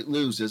Ohio State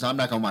loses, I'm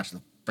not going to watch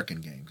the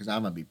freaking game because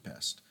I'm going to be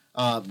pissed.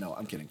 No,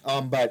 I'm kidding.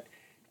 But,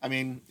 I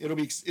mean,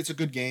 it's a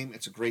good game.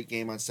 It's a great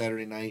game on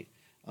Saturday night.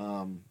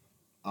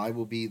 I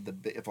will be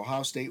if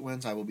Ohio State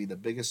wins, I will be the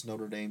biggest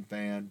Notre Dame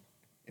fan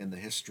in the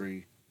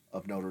history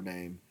of Notre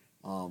Dame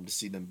to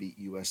see them beat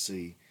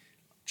USC,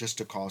 just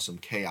to cause some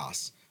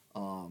chaos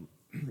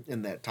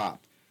in that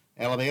top.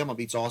 Alabama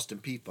beats Austin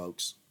Peay,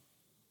 folks.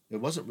 It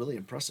wasn't really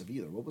impressive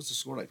either. What was the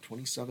score, like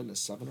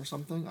 27-7 or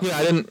something?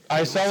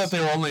 I saw that they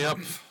were only up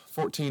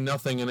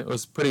 14-0, and it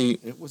was pretty.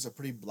 It was a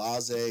pretty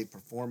blasé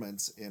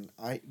performance, and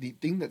The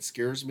thing that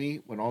scares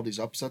me when all these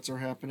upsets are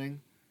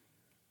happening,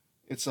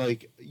 it's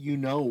like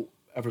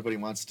everybody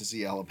wants to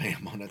see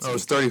Alabama. It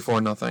was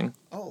 34-0.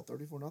 Oh,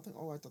 34-0.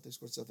 Oh, I thought they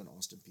scored 7.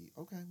 Austin Peay.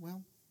 Okay,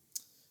 well,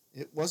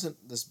 it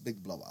wasn't this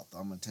big blowout, though.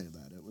 I'm going to tell you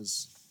that. It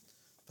was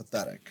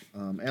pathetic.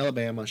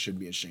 Alabama should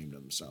be ashamed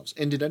of themselves.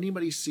 And did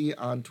anybody see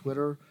on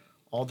Twitter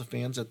all the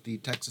fans at the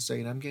Texas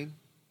A&M game?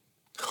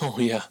 Oh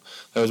yeah,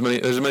 there's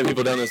as many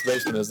people down this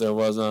basement as there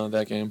was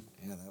that game.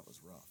 Yeah, that was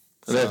rough.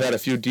 And they've had a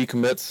few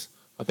decommits.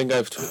 I think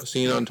I've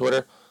seen on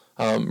Twitter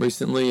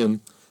recently,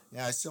 and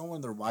yeah, I saw one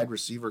of their wide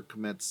receiver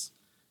commits.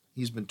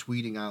 He's been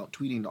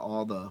tweeting to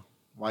all the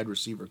wide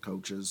receiver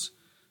coaches.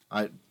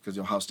 Because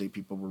the Ohio State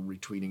people were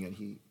retweeting it.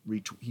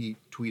 He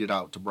tweeted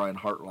out to Brian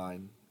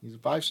Hartline. He's a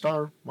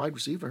 5-star wide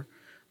receiver.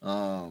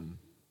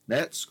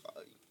 That's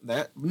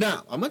that.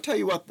 Now I'm gonna tell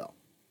you what though.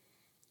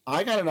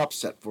 I got an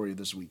upset for you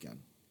this weekend.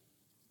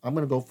 I'm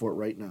gonna go for it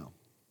right now.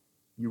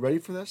 You ready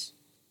for this?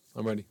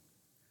 I'm ready.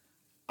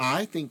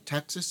 I think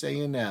Texas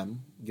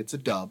A&M gets a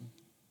dub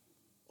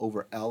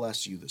over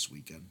LSU this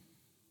weekend.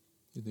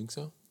 You think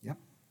so? Yep.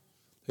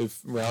 They've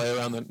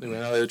rallied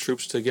the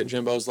troops to get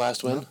Jimbo's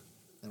last win. Yep.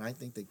 And I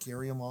think they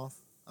carry them off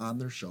on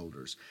their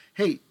shoulders.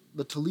 Hey,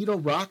 the Toledo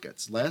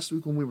Rockets. Last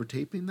week when we were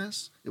taping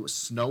this, it was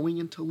snowing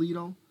in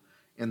Toledo,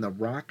 and the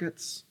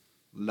Rockets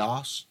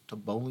lost to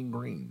Bowling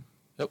Green.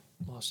 Yep,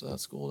 lost to that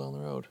school down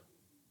the road.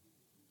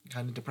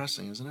 Kind of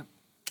depressing, isn't it?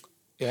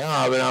 Yeah,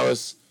 I mean,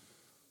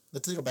 The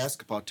Toledo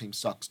basketball team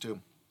sucks, too.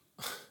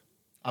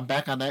 I'm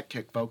back on that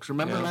kick, folks.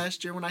 Remember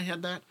last year when I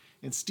had that?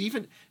 And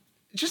Steven,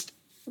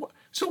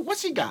 so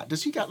what's he got?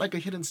 Does he got like a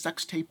hidden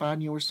sex tape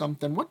on you or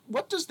something?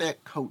 What does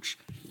that coach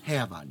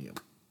have on you?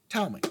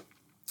 Tell me.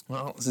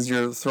 Well, since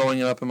you're throwing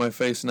it up in my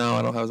face now,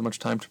 I don't have as much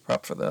time to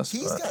prep for this.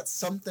 He's got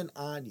something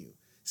on you.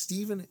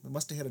 Steven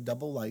must have had a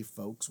double life,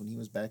 folks, when he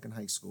was back in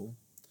high school.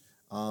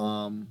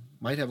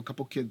 Might have a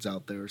couple kids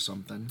out there or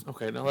something.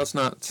 Okay, now let's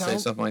not say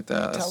something like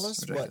that. Tell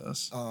That's us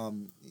ridiculous. what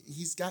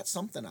he's got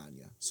something on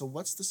you. So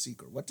what's the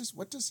secret? What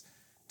does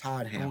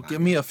Todd have? Well,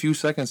 give me a few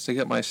seconds to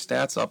get my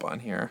stats up on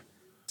here.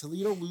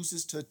 Toledo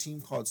loses to a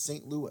team called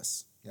St.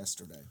 Louis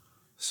yesterday.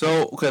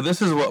 So, okay,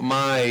 this is what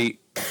my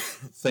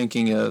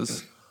thinking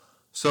is.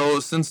 So,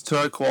 since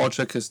Todd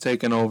Kowalczyk has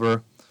taken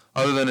over,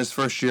 other than his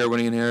first year when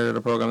he inherited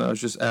a program that was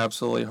just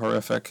absolutely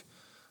horrific,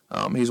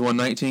 he's won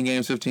 19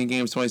 games, 15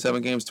 games,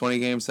 27 games, 20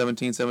 games,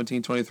 17,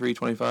 17, 23,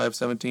 25,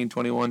 17,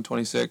 21,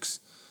 26.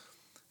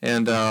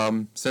 And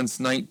since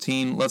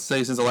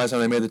the last time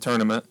they made the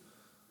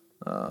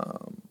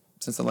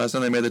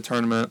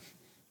tournament,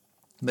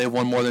 they've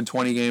won more than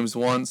 20 games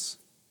once,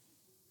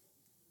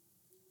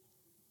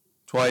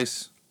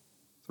 twice,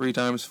 3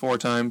 times, 4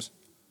 times.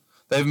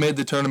 They've made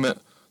the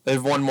tournament.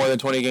 They've won more than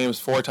 20 games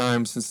 4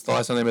 times since the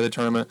last time they made the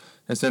tournament.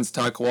 And since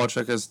Todd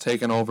Kowalczyk has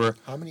taken over,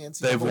 how many NCAA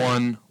they've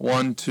won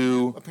 1,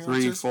 2,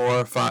 3,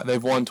 4, 5.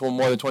 They've won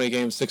more than 20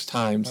 games 6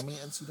 times. How many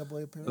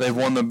NCAA appearances? They've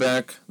won the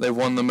MAC. They've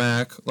won the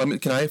MAC.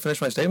 Can I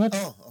finish my statement?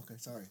 Oh, okay,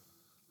 sorry.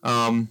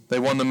 They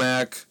won the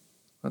MAC.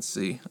 Let's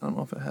see. I don't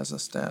know if it has a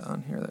stat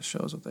on here that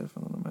shows if they've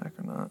won the MAC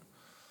or not.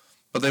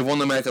 But they've won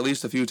the MAC at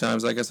least a few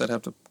times. I guess I'd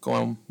have to go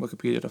on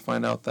Wikipedia to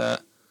find out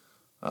that.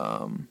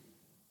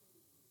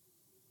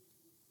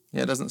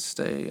 Yeah, it doesn't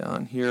stay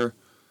on here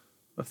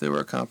if they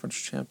were a conference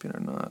champion or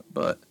not.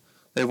 But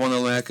they've won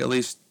the MAC at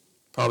least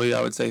probably,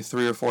 I would say,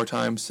 3 or 4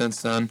 times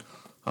since then.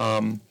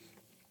 In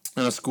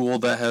a school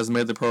that has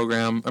made the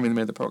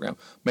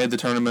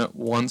tournament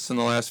once in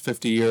the last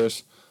 50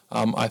 years.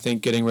 I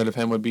think getting rid of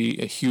him would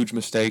be a huge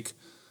mistake.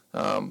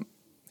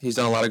 He's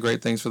done a lot of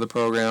great things for the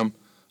program.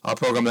 A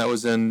program that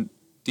was in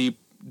deep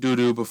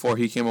doo-doo before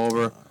he came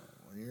over.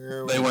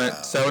 They went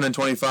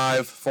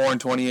 7-25,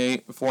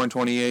 4-28,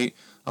 4-28.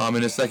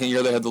 In his second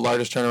year, they had the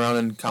largest turnaround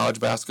in college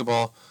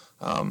basketball.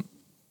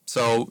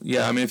 So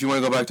yeah, I mean, if you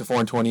want to go back to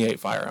 4-28,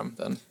 fire him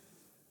then.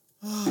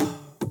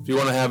 If you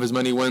want to have as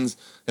many wins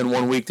in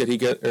 1 week he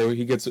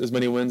gets as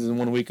many wins in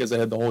 1 week as they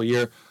had the whole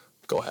year,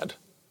 go ahead.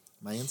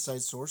 My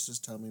inside sources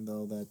tell me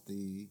though that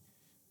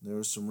there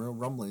were some real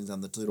rumblings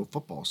on the Toledo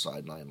football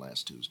sideline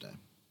last Tuesday.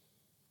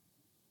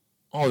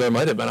 Oh, there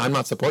might have been. I'm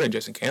not supporting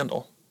Jason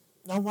Candle.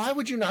 Now, why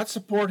would you not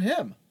support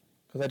him?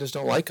 Because I just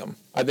don't like him.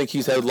 I think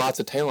he's had lots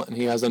of talent and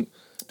he hasn't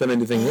done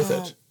anything with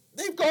it.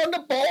 They've gone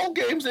to bowl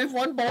games. They've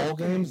won bowl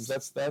games.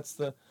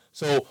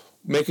 So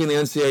making the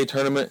NCAA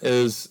tournament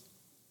is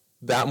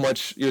that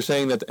much. You're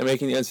saying that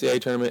making the NCAA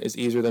tournament is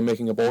easier than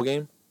making a bowl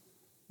game?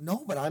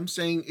 No, but I'm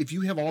saying if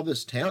you have all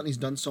this talent and he's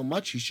done so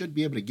much, he should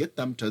be able to get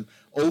them to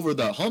over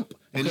the hump,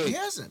 and he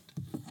hasn't.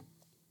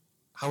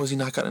 How has he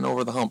not gotten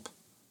over the hump?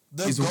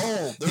 There's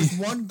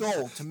one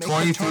goal to make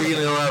 23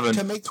 and 11.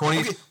 To make, 20.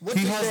 Okay,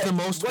 he has the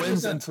most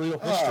wins in Toledo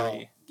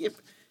history.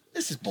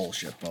 This is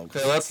bullshit, folks.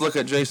 Okay, let's look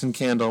at Jason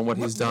Candle and what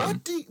he's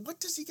done. What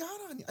does he got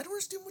on you? I don't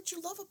understand what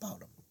you love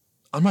about him.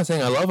 I'm not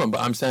saying I love him, but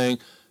I'm saying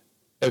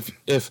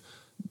if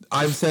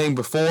I'm saying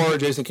before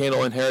Jason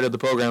Candle inherited the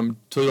program,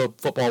 Toledo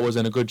football was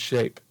in a good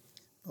shape.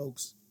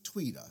 Folks,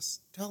 tweet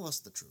us. Tell us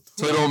the truth.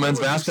 Toledo men's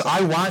basketball.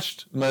 I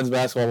watched men's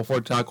basketball before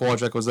Todd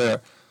Kowalczyk was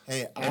there.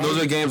 Hey, and those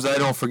are games that I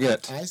don't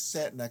forget. I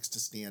sat next to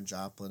Stan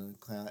Joplin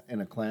in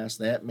a class.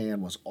 That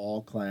man was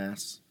all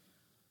class.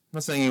 I'm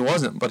not saying he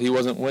wasn't, but he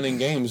wasn't winning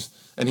games,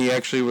 and he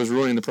actually was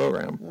ruining the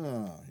program.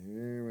 Oh,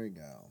 here we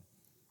go.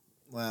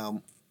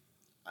 Well,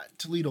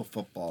 Toledo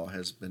football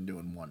has been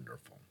doing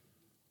wonderful.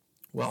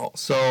 Well,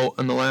 so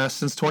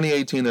since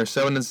 2018, they're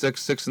 7-6,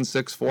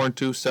 6-6, 4-2,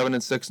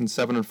 7-6, and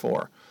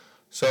 7-4.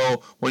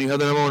 So when you have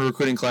the number one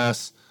recruiting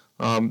class,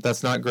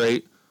 that's not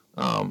great.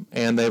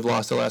 And they've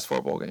lost their last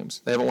 4 bowl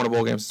games. They haven't won a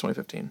bowl game since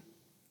 2015.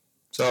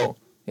 So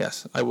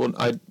yes,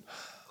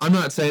 I'm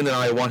not saying that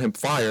I want him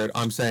fired.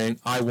 I'm saying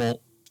I won't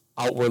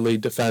outwardly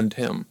defend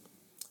him.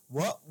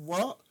 What?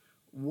 Well,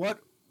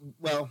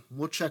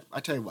 we'll check. I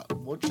tell you what,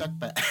 we'll check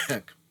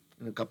back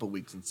in a couple of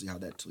weeks and see how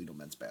that Toledo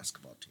men's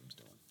basketball team's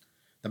doing.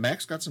 The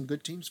MAC's got some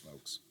good teams,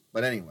 folks.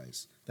 But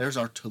anyways, there's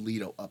our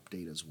Toledo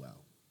update as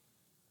well.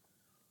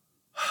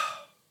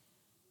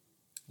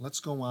 Let's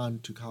go on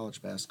to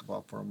college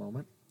basketball for a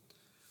moment.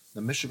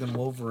 The Michigan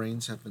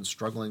Wolverines have been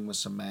struggling with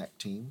some MAC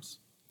teams.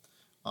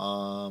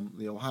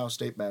 The Ohio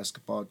State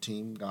basketball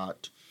team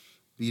got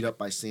beat up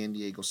by San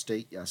Diego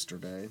State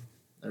yesterday.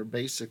 They're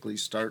basically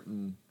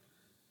starting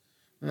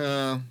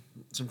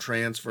some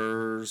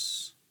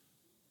transfers,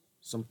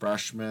 some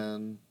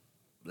freshmen.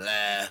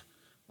 Blah.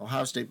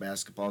 Ohio State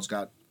basketball's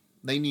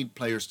they need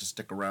players to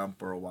stick around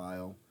for a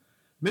while.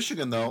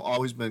 Michigan, though,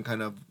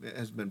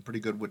 has been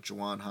pretty good with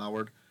Juwan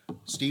Howard.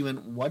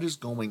 Steven, what is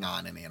going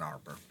on in Ann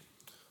Arbor?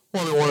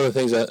 Well, I mean, one of the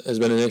things that has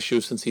been an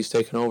issue since he's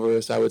taken over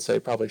is, I would say,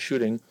 probably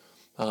shooting.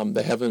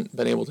 They haven't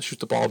been able to shoot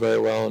the ball very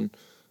well,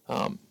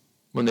 and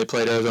when they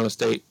played Arizona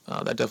State,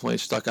 that definitely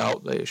stuck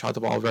out. They shot the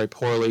ball very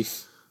poorly,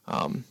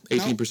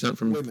 18%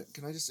 from... Wait a minute,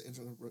 can I just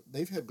interrupt?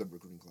 They've had good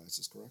recruiting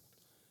classes, correct?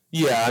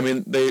 Yeah, I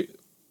mean, I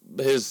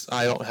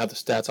don't have the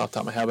stats off the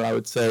top of my head, but I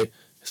would say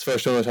his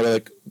first one was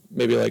probably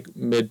maybe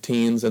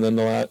mid-teens, and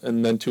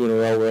then 2 in a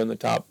row were in the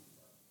top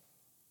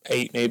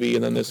 8 maybe,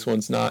 and then this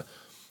one's not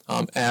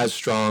as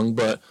strong,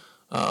 but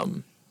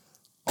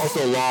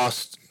also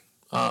lost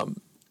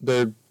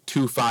their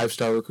 2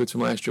 5-star recruits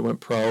from last year went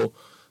pro,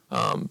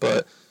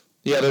 but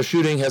yeah, their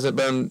shooting hasn't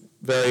been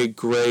very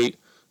great.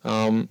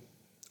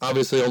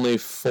 Obviously, only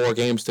 4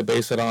 games to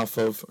base it off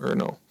of,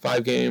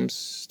 5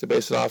 games to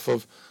base it off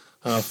of,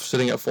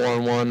 sitting at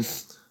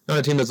 4-1. Not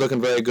a team that's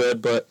looking very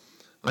good, but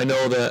I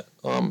know that.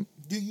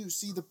 Do you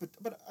see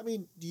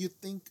do you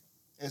think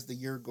as the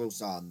year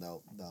goes on,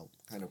 they'll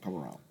kind of come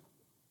around?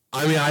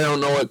 I mean, I don't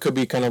know. It could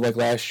be kind of like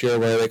last year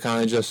where they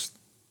kind of just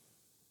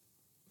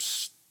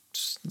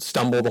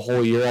stumbled the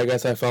whole year, I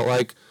guess I felt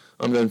like.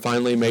 Then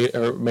finally made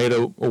a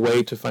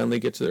way to finally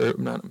get to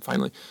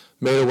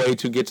made a way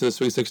to get to the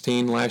Sweet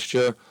 16 last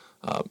year,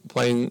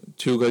 playing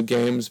 2 good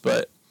games.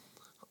 But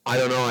I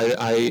don't know.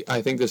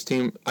 I think this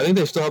team. I think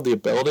they still have the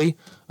ability.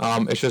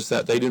 It's just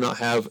that they do not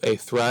have a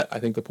threat. I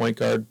think the point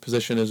guard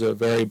position is a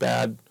very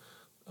bad,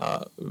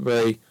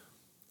 very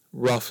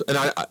rough. And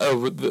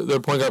their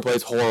point guard play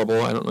is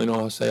horrible. I don't really know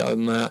how to say other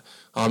than that.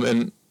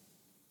 And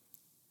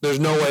there's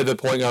no way the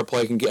point guard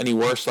play can get any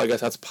worse. So I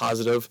guess that's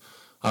positive.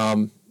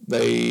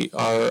 They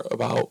are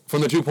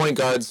from the 2-point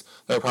guards,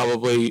 they're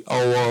probably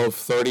 0 of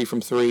 30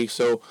 from 3,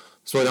 so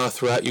it's really not a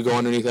threat. You go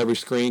underneath every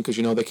screen because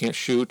you know they can't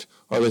shoot,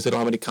 or at least they don't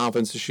have any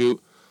confidence to shoot,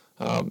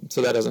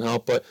 so that doesn't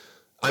help. But,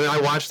 I mean,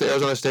 I watched the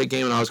Arizona State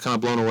game, and I was kind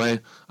of blown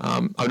away.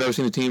 I've never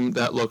seen a team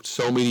that looked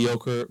so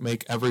mediocre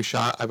make every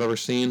shot I've ever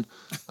seen.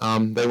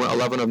 They went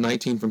 11 of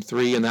 19 from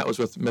 3, and that was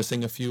with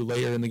missing a few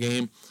later in the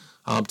game.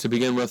 To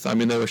begin with, I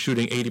mean, they were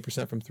shooting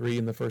 80% from 3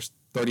 in the first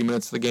 30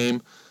 minutes of the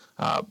game.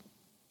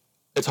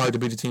 It's hard to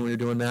beat a team when you're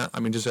doing that. I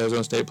mean, just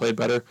Arizona State played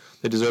better.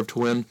 They deserved to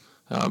win.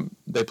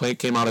 They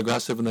came out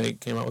aggressive, and they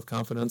came out with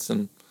confidence.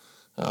 And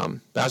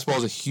basketball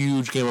is a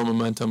huge game of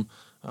momentum.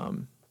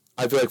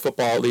 I feel like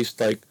football, at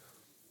least,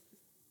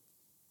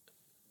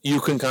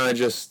 you can kind of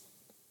just,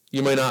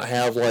 you may not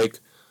have,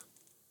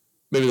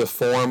 maybe the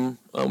form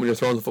when you're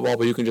throwing the football,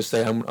 but you can just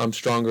say, I'm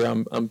stronger,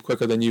 I'm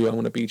quicker than you, I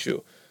want to beat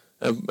you.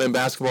 In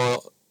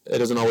basketball, it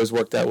doesn't always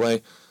work that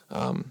way.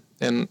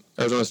 And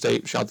Arizona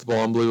State shot the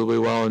ball unbelievably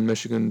well, and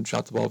Michigan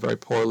shot the ball very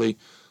poorly.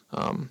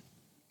 And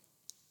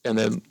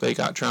then they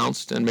got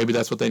trounced, and maybe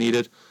that's what they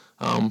needed.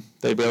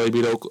 They barely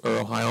beat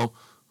Ohio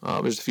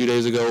just a few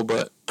days ago,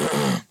 but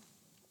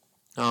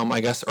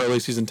I guess early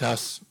season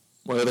tests,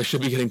 whether they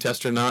should be getting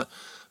tested or not,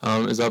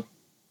 is up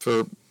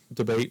for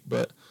debate.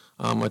 But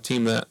a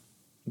team that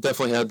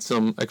definitely had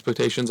some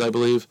expectations, I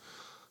believe,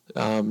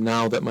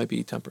 now that might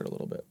be tempered a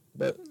little bit.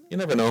 But you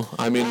never know.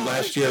 I mean,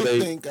 last year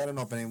I don't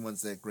know if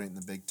anyone's that great in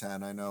the Big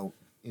Ten. I know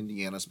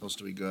Indiana's supposed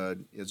to be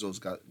good. Izzo's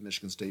got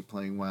Michigan State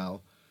playing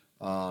well.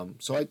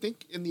 So I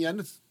think in the end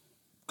it's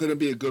going to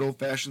be a good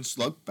old-fashioned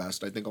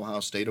slugfest. I think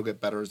Ohio State will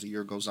get better as the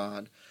year goes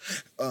on.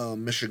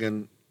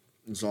 Michigan,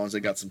 as long as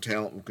they got some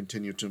talent, will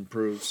continue to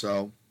improve.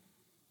 So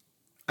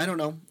I don't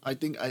know. I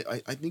think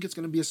it's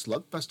going to be a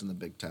slugfest in the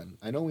Big Ten.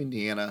 I know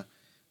Indiana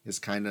is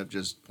kind of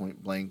just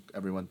point blank.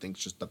 Everyone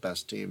thinks just the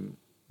best team.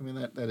 I mean,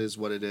 that is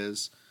what it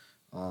is.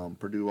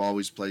 Purdue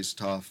always plays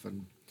tough,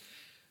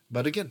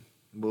 but again,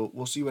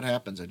 we'll see what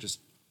happens. I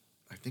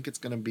think it's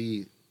going to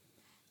be.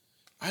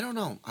 I don't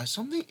know.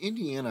 Something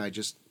Indiana.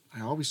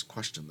 I always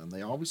question them.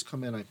 They always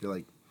come in. I feel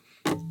like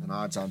an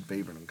odds-on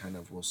favorite, and kind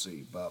of we'll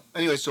see. But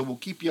anyway, so we'll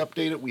keep you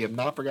updated. We have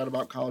not forgot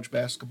about college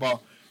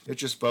basketball.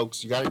 It's just,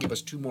 folks, you got to give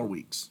us 2 more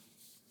weeks.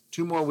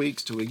 2 more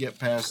weeks till we get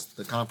past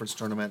the conference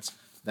tournaments.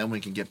 Then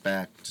we can get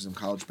back to some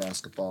college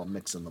basketball and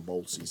mix in the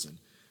bowl season.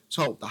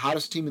 So, the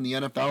hottest team in the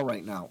NFL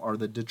right now are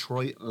the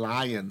Detroit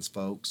Lions,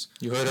 folks.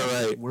 You heard it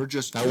right. We're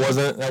just... That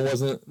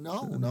wasn't...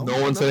 No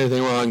one said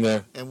anything wrong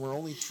there. And we're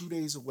only 2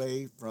 days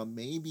away from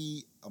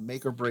maybe a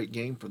make-or-break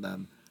game for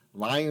them.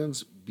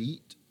 Lions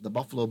beat the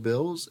Buffalo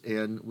Bills,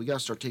 and we got to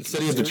start taking... The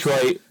city of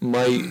Detroit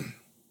might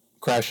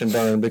crash and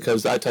burn,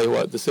 because I tell you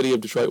what, the city of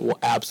Detroit will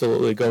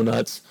absolutely go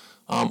nuts.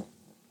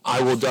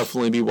 I will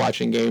definitely be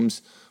watching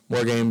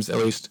more games, at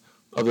least,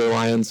 of the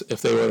Lions,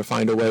 if they were to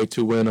find a way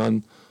to win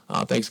on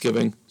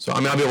Thanksgiving. So,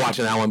 I mean, I'll be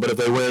watching that one, but if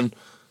they win,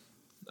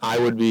 I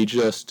would be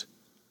just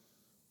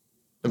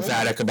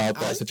emphatic about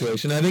that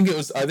situation. I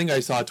think I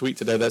saw a tweet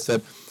today that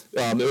said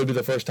it would be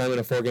the first time in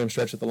a 4-game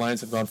stretch that the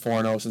Lions have gone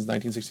 4-0 since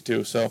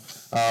 1962. So,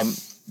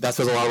 that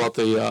says a lot about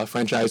the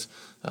franchise.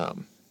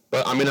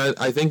 But, I mean,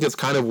 I think it's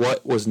kind of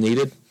what was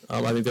needed.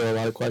 I think there were a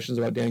lot of questions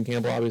about Dan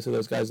Campbell. Obviously,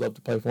 those guys love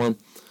to play for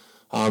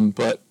him.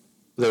 But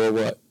they were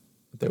what?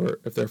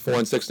 If they're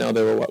 4-6 now,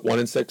 they were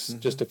 1-6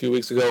 just a few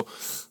weeks ago,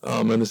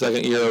 in the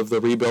second year of the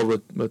rebuild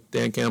with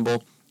Dan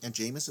Campbell. And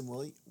Jamison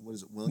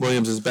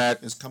Williams is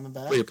back. Is coming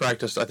back. We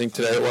practiced, I think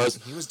today it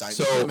was. He was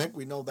dynamic.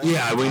 We know that.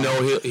 Yeah, we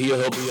know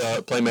he'll be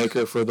a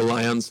playmaker for the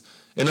Lions.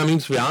 And I mean,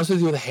 to be honest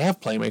with you, they have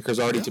playmakers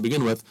already to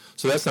begin with,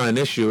 so that's not an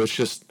issue. It's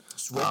just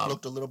Swift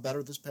looked a little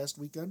better this past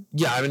weekend.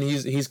 Yeah, I mean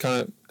he's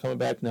kind of coming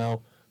back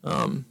now.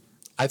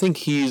 I think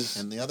he's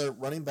and the other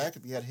running back.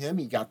 If you had him,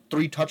 he got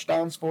 3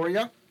 touchdowns for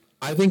you.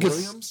 I think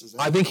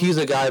he's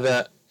a guy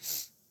that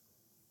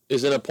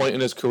is in a point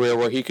in his career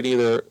where he could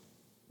either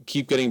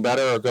keep getting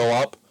better or go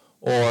up,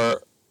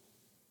 or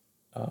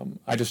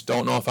I just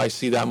don't know if I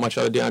see that much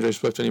out of DeAndre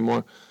Swift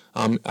anymore.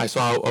 I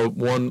saw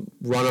one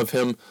run of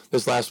him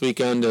this last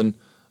weekend, and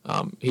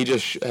he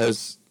just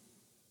has.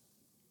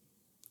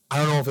 I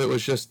don't know if it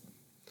was just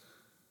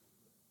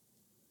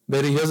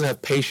that he doesn't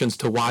have patience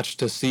to watch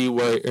to see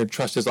where or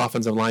trust his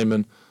offensive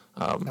linemen.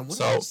 And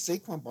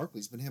Saquon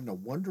Barkley's been having a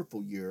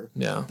wonderful year.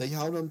 Yeah, they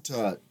held him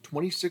to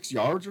 26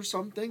 yards or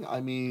something.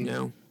 I mean,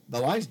 the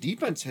Lions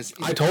defense has.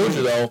 I told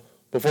you though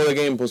before the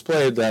game was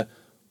played that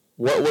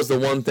what was the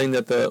one thing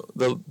that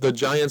the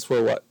Giants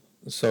were what?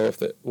 So if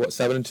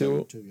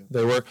 7-2 yeah.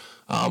 they were.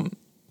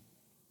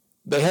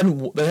 They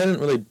hadn't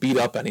really beat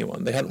up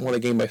anyone. They hadn't won a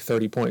game by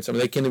 30 points. I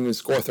mean, they can't even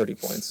score 30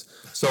 points.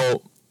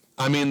 So,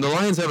 I mean, the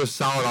Lions have a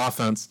solid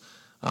offense,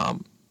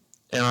 and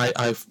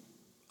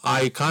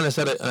I kind of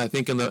said it, and I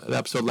think in the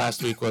episode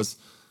last week was,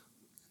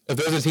 if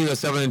there's a team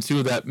that's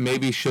 7-2 that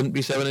maybe shouldn't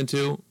be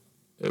 7-2,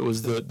 it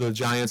was the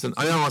Giants. And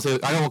I don't want to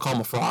call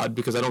them a fraud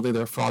because I don't think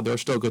they're a fraud. They're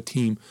still a good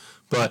team,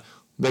 but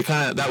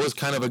that was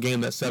kind of a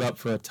game that set up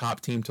for a top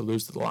team to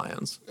lose to the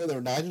Lions. And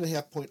they're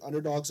 9.5-point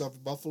underdogs over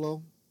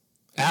Buffalo.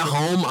 At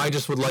home, I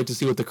just would like to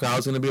see what the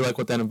crowd's going to be like,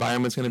 what that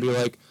environment's going to be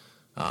like.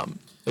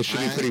 It should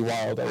be pretty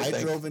wild, I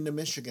think. Drove into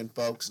Michigan,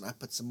 folks, and I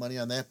put some money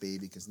on that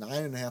baby because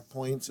 9.5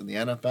 points in the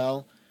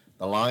NFL.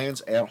 The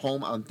Lions at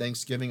home on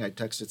Thanksgiving. I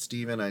texted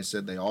Steven. I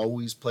said they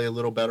always play a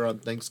little better on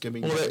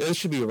Thanksgiving. Well, it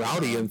should be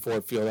rowdy in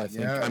Ford Field, I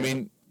think. Yeah, I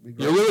mean,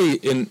 you're really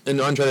in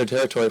uncharted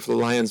territory for the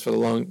Lions for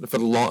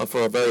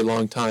a very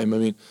long time. I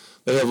mean,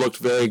 they have looked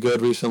very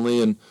good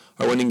recently and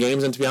are winning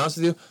games. And to be honest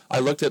with you, I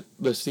looked at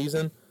the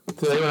season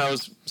today when I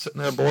was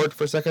sitting there bored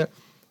for a second.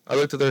 I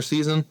looked at their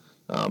season,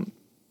 and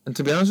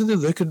to be honest with you,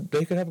 they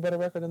could have a better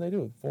record than they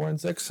do,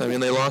 4-6. I mean,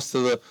 they lost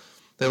to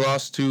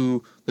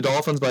the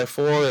Dolphins by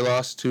 4. They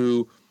lost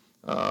to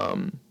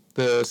the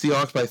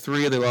Seahawks by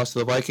 3. They lost to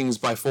the Vikings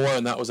by 4,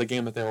 and that was a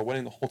game that they were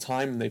winning the whole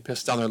time, and they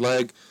pissed down their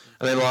leg,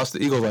 and they lost to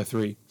the Eagles by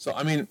 3. So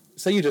I mean,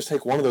 say you just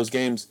take one of those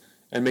games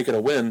and make it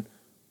a win,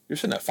 you're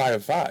sitting at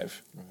 5-5.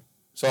 Right.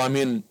 So I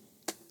mean,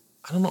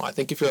 I don't know. I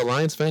think if you're a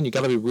Lions fan, you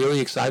got to be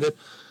really excited.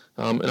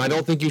 And I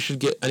don't think you should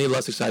get any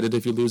less excited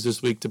if you lose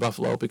this week to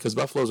Buffalo because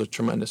Buffalo's a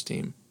tremendous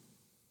team.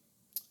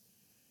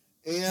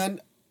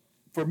 And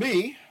for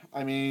me,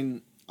 I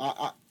mean,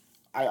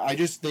 I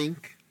just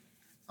think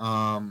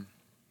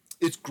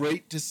it's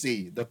great to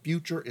see. The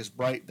future is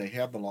bright. They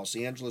have the Los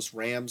Angeles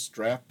Rams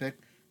draft pick.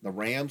 The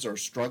Rams are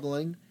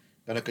struggling,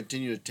 going to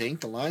continue to tank.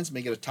 The Lions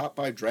may get a top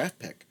 5 draft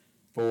pick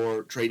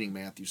for trading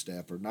Matthew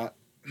Stafford. Not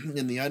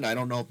in the end, I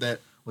don't know if that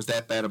was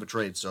that bad of a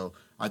trade. So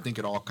I think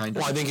it all kind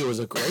of. Well, I think it was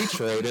a great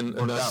trade in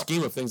the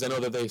scheme of things. I know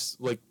that they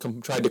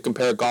tried to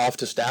compare Goff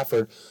to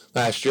Stafford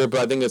last year,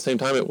 but I think at the same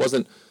time it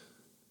wasn't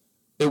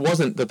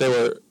that they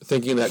were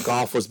thinking that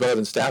Goff was better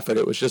than Stafford.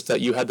 It was just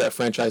that you had that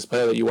franchise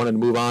player that you wanted to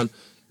move on,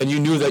 and you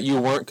knew that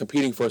you weren't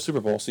competing for a Super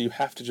Bowl, so you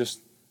have to just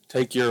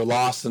take your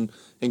loss and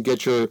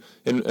get your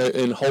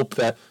in hope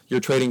that you're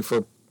trading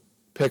for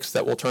picks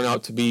that will turn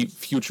out to be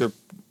future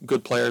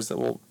good players that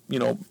will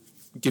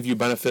give you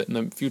benefit in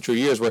the future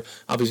years. Where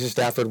obviously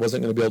Stafford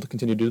wasn't going to be able to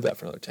continue to do that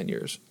for another 10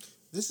 years.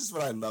 This is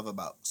what I love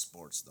about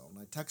sports, though. And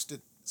I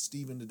texted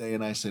Steven today,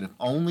 and I said, if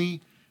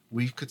only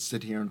we could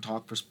sit here and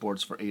talk for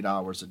sports for 8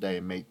 hours a day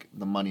and make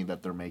the money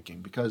that they're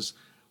making. Because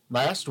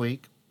last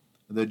week,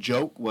 the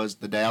joke was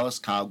the Dallas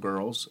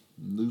Cowgirls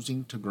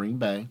losing to Green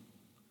Bay.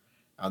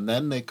 And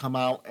then they come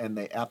out and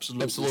they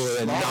absolutely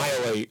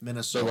annihilate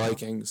Minnesota the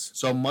Vikings.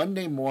 So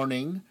Monday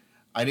morning,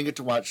 I didn't get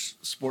to watch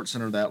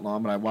SportsCenter that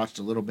long, but I watched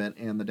a little bit.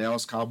 And the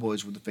Dallas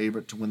Cowboys were the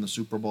favorite to win the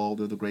Super Bowl.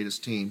 They're the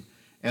greatest team.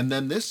 And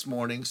then this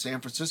morning, San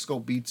Francisco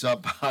beats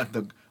up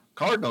the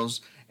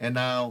Cardinals. And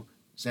now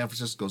San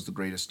Francisco's the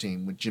greatest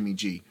team with Jimmy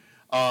G.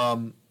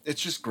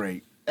 It's just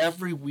great.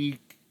 Every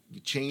week, you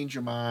change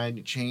your mind.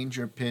 You change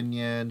your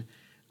opinion.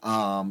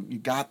 You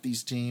got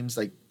these teams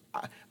like.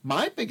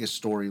 My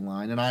biggest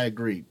storyline, and I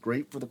agree,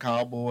 great for the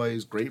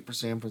Cowboys, great for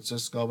San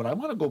Francisco, but I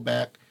want to go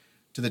back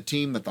to the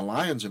team that the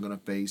Lions are going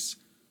to face,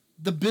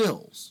 the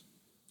Bills.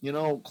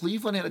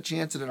 Cleveland had a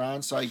chance at an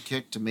onside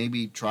kick to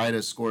maybe try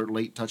to score a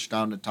late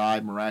touchdown to tie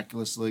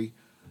miraculously.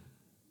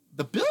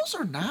 The Bills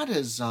are not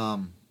as... I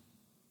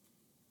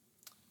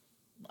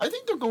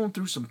think they're going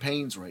through some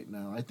pains right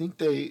now. I think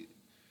they're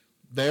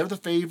the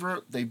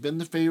favorite. They've been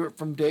the favorite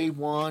from day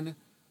one.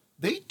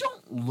 They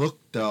don't look,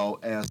 though,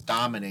 as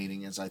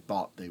dominating as I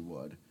thought they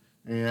would.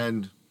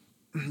 And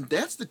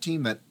that's the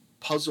team that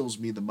puzzles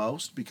me the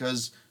most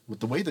because with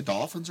the way the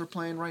Dolphins are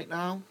playing right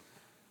now,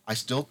 I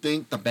still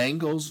think the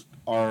Bengals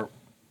are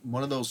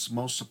one of those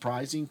most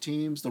surprising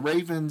teams. The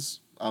Ravens,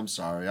 I'm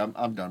sorry,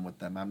 I'm done with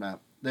them. I'm not.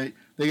 They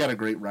got a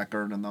great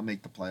record and they'll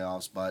make the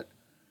playoffs, but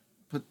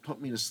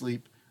put me to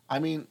sleep. I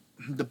mean,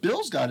 the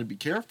Bills got to be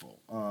careful.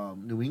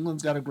 New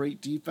England's got a great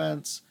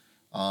defense.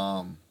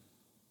 I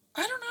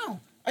don't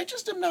know. I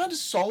just am not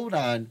as sold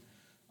on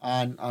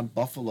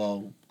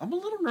Buffalo. I'm a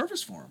little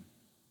nervous for them.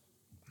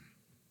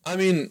 I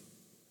mean,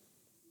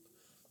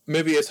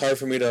 maybe it's hard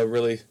for me to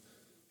really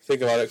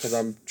think about it because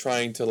I'm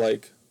trying to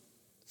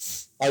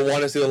I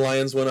want to see the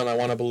Lions win, and I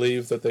want to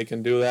believe that they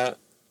can do that.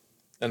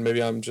 And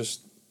maybe I'm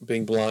just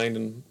being blind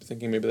and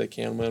thinking maybe they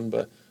can win,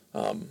 but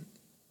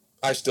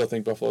I still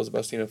think Buffalo is the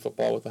best team in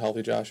football with a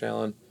healthy Josh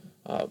Allen.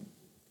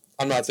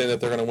 I'm not saying that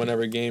they're going to win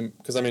every game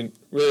because, I mean,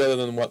 really other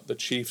than what the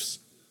Chiefs,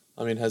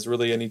 I mean, has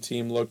really any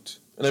team looked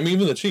 – and I mean,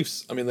 even the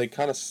Chiefs, I mean, they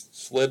kind of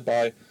slid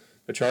by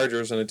the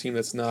Chargers and a team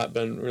that's not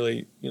been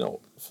really,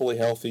 fully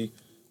healthy.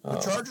 The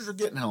Chargers are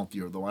getting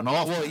healthier, though, on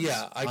offense. Well,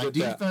 yeah, I get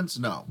that. On defense,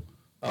 no.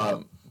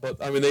 But,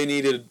 I mean, they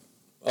needed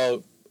a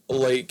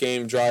late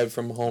game drive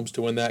from Mahomes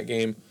to win that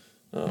game.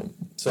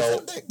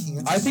 So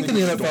I think in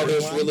the NFL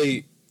there's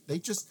really –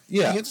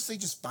 Kansas State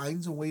just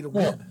finds a way to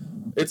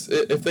win.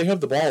 If they have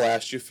the ball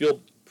last, you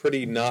feel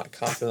pretty not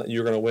confident that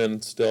you're going to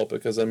win still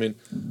because, I mean,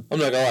 I'm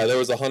not going to lie. There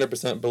was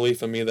 100%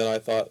 belief in me that I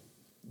thought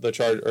the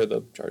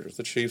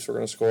Chiefs were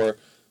going to score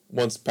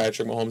once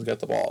Patrick Mahomes got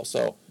the ball.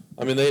 So,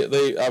 I mean,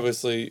 they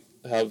obviously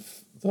have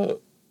the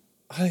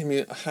 – I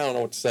don't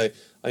know what to say.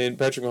 I mean,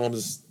 Patrick Mahomes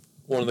is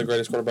one of the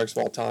greatest quarterbacks of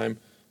all time.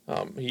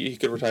 He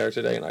could retire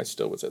today, and I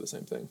still would say the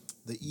same thing.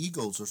 The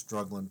Eagles are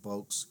struggling,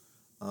 folks.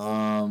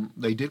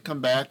 They did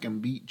come back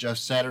and beat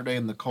just Saturday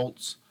and the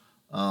Colts.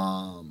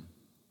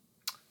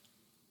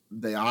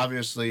 They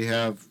obviously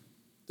have...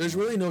 There's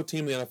really no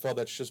team in the NFL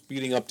that's just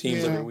beating up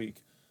teams every week.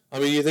 I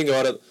mean, you think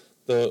about it,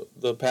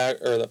 the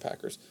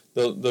Packers,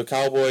 the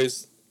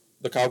Cowboys,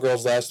 the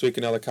Cowgirls last week,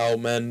 and now the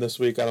Cowmen this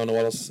week. I don't know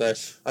what else to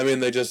say. I mean,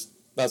 that's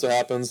what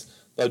happens.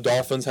 The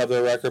Dolphins have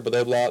their record, but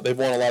they've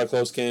won a lot of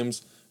close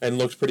games and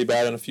looked pretty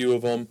bad in a few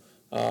of them.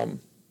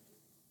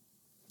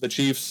 The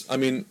Chiefs, I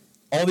mean,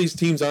 all these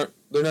teams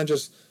they're not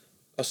just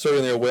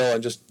asserting their will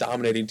and just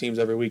dominating teams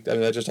every week. I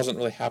mean, that just doesn't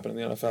really happen in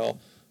the NFL.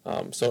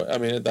 So, I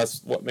mean,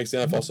 that's what makes the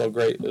NFL so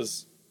great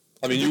is,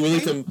 I mean,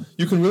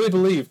 you can really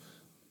believe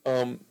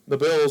the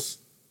Bills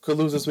could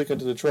lose this weekend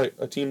to Detroit,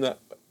 a team that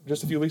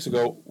just a few weeks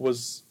ago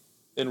was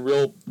in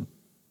real...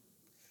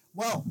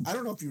 Well, I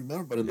don't know if you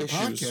remember, but in the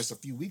podcast a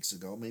few weeks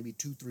ago, maybe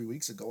 2-3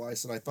 weeks ago, I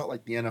said I felt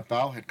like the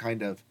NFL had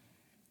kind of...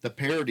 The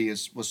parity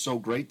was so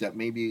great that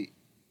maybe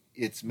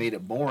it's made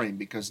it boring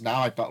because now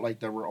I felt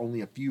like there were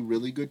only a few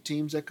really good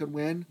teams that could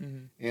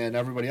win and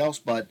everybody else.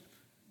 But,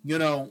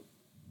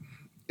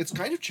 it's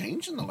kind of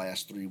changed in the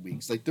last 3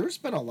 weeks. Like, there's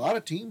been a lot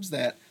of teams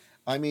that,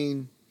 I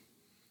mean,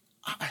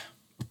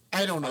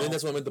 I don't know. I think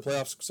that's what made the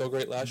playoffs so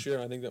great last year,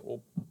 and I think that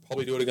we'll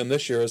probably do it again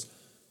this year, is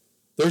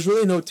there's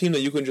really no team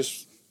that you can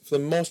just, for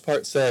the most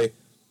part, say,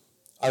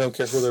 I don't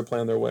care who they're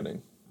playing, they're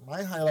winning.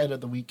 My highlight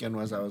of the weekend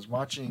was I was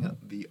watching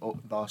the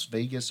Las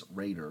Vegas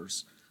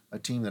Raiders, a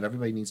team that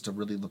everybody needs to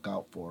really look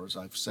out for, as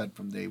I've said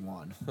from day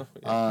one.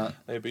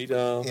 They beat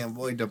and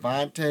boy,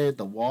 Devontae,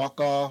 the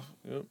walk-off.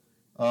 Yep.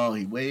 Oh,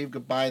 he waved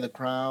goodbye to the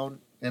crowd.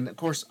 And, of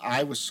course,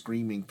 I was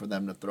screaming for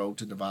them to throw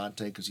to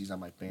Devontae because he's on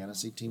my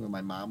fantasy team, and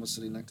my mom was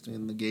sitting next to me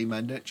and the game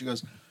ended. She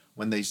goes,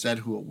 when they said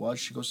who it was,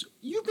 she goes,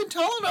 you've been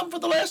telling them for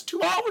the last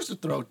 2 hours to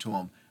throw to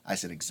him. I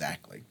said,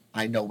 exactly.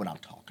 I know what I'm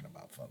talking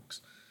about,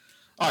 folks.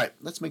 All right,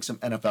 let's make some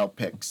NFL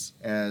picks.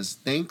 As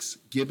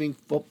Thanksgiving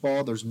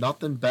football, there's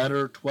nothing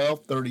better.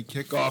 12:30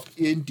 kickoff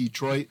in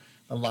Detroit.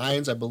 The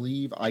Lions, I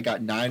believe, I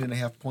got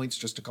 9.5 points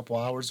just a couple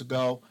hours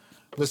ago.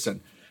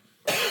 Listen,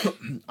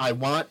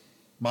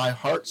 my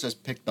heart says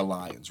pick the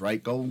Lions,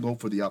 right? Go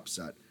for the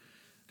upset.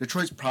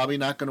 Detroit's probably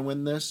not going to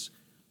win this,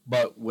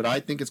 but would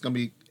I think it's going to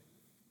be?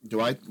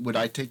 Would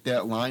I take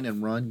that line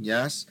and run?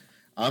 Yes.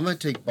 I'm going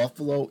to take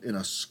Buffalo in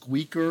a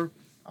squeaker.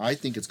 I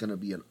think it's going to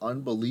be an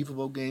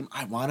unbelievable game.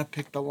 I want to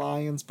pick the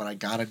Lions, but I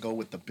got to go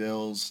with the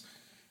Bills.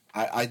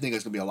 I think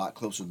it's going to be a lot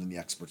closer than the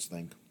experts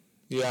think.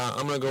 Yeah,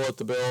 I'm going to go with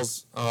the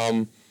Bills.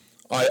 I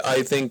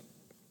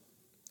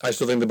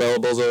still think the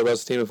Bills are the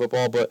best team in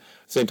football, but at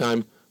the same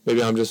time,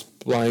 maybe I'm just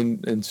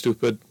blind and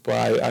stupid,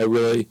 but I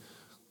really...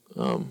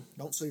 Don't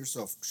sell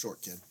yourself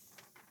short, kid.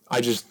 I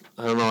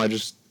don't know,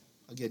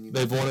 Again,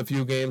 they've won a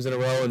few games in a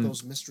row. And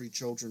those mystery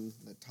children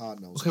that Todd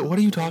knows. Okay, what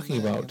are you talking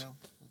about?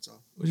 That's all.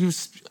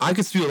 I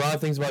could spew a lot of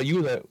things about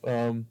you that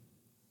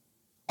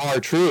are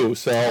true,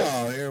 so...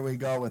 Oh, here we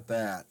go with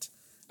that.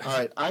 All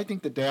right, I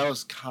think the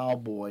Dallas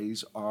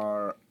Cowboys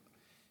are...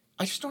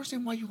 I just don't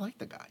understand why you like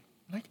the guy.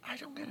 Like, I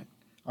don't get it.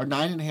 Are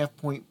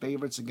 9.5-point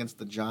favorites against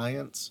the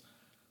Giants.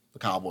 The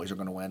Cowboys are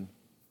going to win.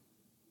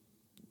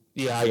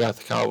 Yeah, I got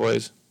the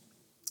Cowboys.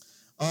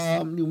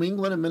 New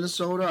England and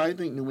Minnesota. I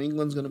think New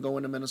England's going to go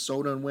into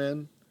Minnesota and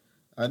win.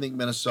 I think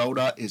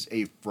Minnesota is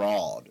a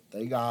fraud.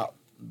 They got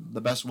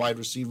the best wide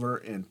receiver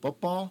in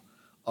football.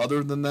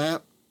 Other than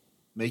that,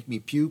 make me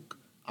puke.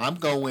 I'm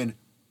going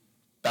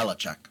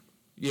Belichick.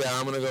 Yeah,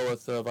 I'm going to go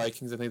with the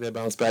Vikings. I think they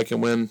bounce back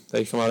and win.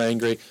 They come out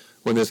angry,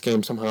 win this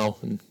game somehow,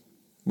 and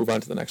move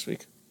on to the next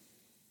week.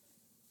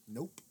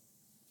 Nope.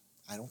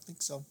 I don't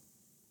think so.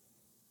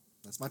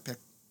 That's my pick.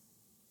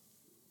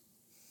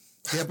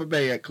 Tampa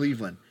Bay at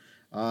Cleveland.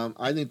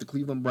 I think the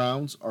Cleveland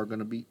Browns are going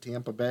to beat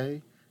Tampa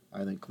Bay.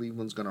 I think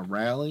Cleveland's going to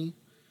rally.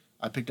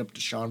 I picked up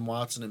Deshaun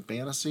Watson in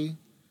fantasy.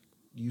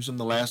 Use him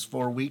the last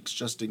 4 weeks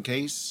just in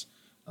case.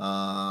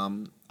 I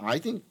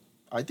think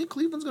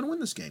Cleveland's going to win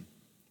this game.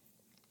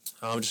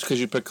 Just because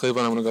you picked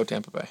Cleveland, I'm going to go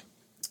Tampa Bay.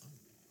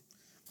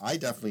 I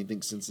definitely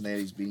think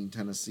Cincinnati's beating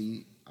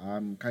Tennessee.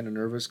 I'm kind of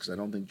nervous because I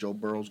don't think Joe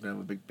Burrow's going to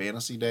have a big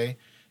fantasy day.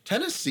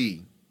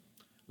 Tennessee,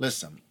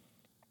 listen,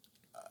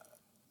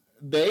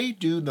 they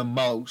do the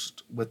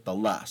most with the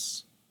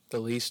less. The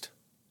least.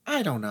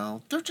 I don't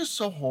know. They're just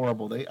so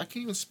horrible. I can't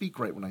even speak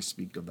right when I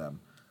speak of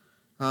them.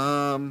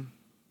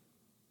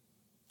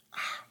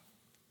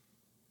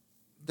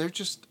 They're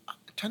just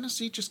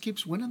Tennessee just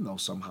keeps winning though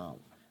somehow.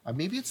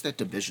 Maybe it's that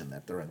division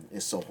that they're in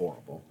is so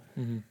horrible.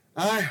 Mm-hmm.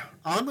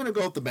 I'm going to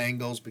go with the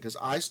Bengals because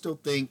I still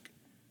think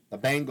the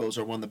Bengals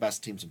are one of the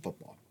best teams in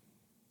football.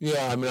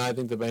 Yeah, I mean, I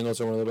think the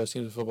Bengals are one of the best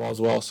teams in football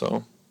as well,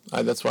 so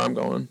that's where I'm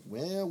going.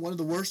 Well, one of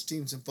the worst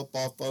teams in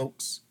football,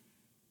 folks,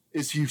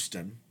 is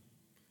Houston.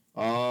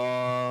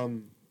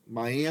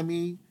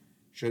 Miami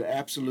should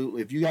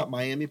absolutely, if you got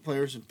Miami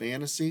players in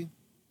fantasy,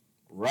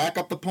 rack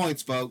up the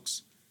points,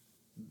 folks.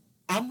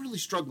 I'm really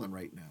struggling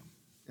right now.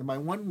 In my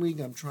one league,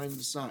 I'm trying to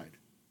decide.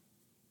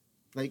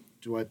 Like,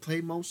 do I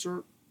play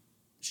Mostert?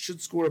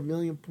 Should score 1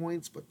 million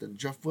points, but then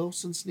Jeff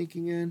Wilson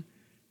sneaking in.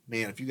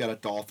 Man, if you got a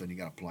Dolphin, you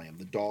got to play him.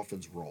 The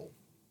Dolphins roll.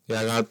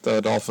 Yeah, I got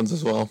the Dolphins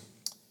as well.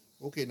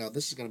 Okay, now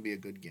this is going to be a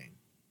good game.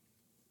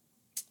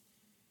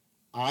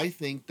 I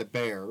think the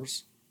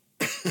Bears,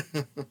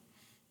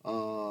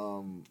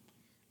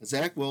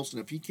 Zach Wilson,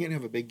 if he can't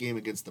have a big game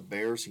against the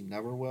Bears, he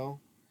never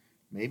will.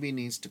 Maybe he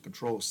needs to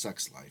control his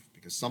sex life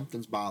because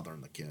something's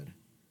bothering the kid.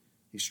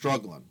 He's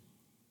struggling.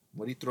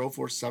 What did he throw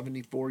for?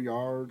 74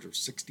 yards or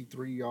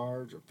 63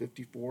 yards or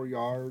 54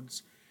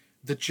 yards?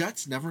 The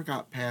Jets never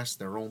got past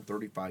their own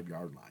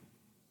 35-yard line.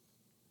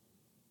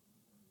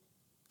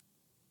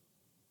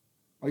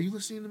 Are you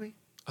listening to me?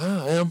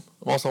 I am.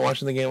 I'm also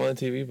watching the game on the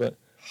TV, but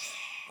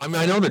I mean,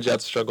 I know the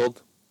Jets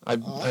struggled.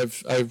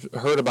 I've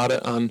heard about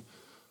it on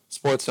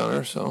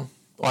SportsCenter, so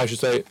I should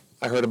say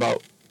I heard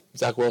about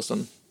Zach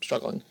Wilson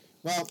struggling.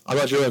 Well, I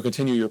thought you were going to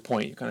continue your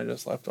point. You kind of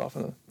just left off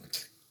in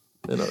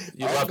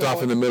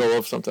the middle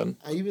of something.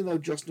 Even though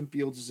Justin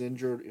Fields is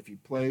injured, if he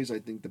plays, I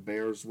think the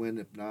Bears win.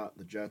 If not,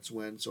 the Jets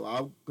win. So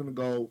I'm going to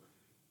go,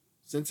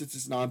 since it's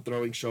his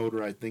non-throwing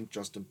shoulder, I think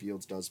Justin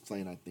Fields does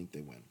play, and I think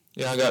they win.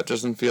 Yeah, I got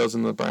Justin Fields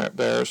and the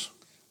Bears.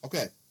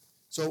 Okay,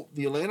 so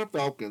the Atlanta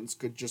Falcons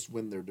could just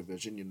win their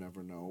division. You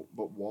never know.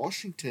 But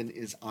Washington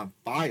is on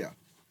fire.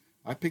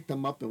 I picked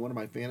them up in one of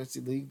my fantasy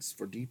leagues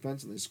for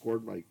defense, and they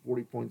scored like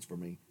 40 points for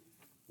me.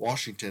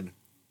 Washington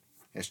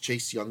has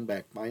Chase Young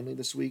back finally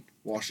this week.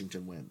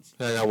 Washington wins.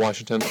 Yeah, I got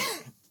Washington.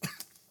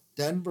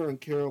 Denver and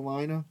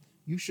Carolina,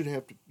 you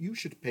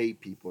should pay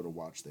people to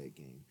watch that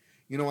game.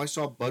 You know, I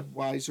saw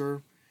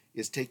Budweiser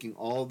is taking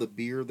all the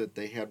beer that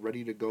they had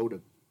ready to go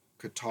to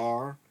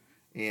Qatar,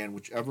 and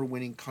whichever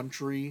winning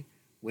country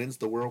wins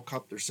the World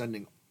Cup, they're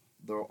sending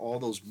all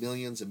those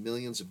millions and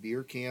millions of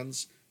beer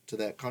cans to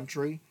that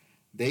country.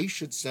 They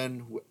should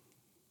send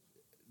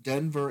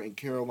Denver and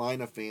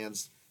Carolina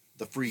fans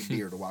the free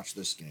beer to watch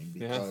this game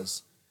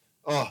because,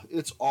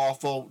 it's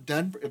awful.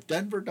 If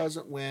Denver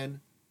doesn't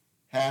win,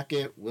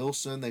 Hackett,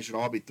 Wilson, they should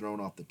all be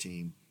thrown off the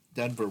team.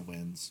 Denver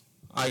wins.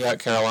 I got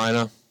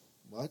Carolina.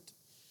 What?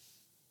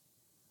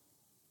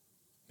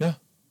 Yeah.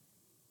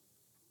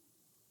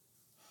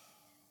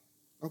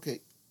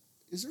 Okay.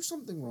 Is there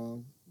something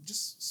wrong?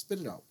 Just spit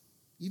it out.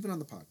 Even on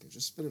the podcast,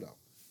 just spit it out.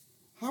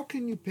 How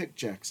can you pick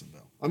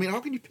Jacksonville? I mean, how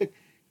can you pick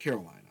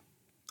Carolina?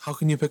 How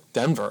can you pick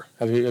Denver?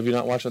 Have you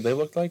not watched what they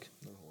looked like?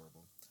 They're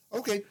horrible.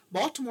 Okay,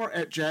 Baltimore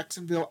at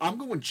Jacksonville. I'm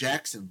going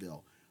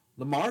Jacksonville.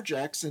 Lamar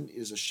Jackson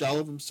is a shell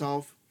of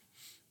himself.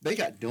 They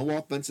got no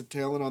offensive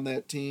talent on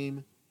that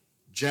team.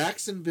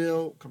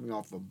 Jacksonville, coming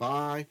off a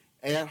bye,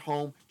 at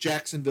home,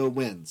 Jacksonville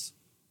wins.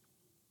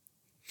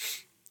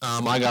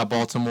 I got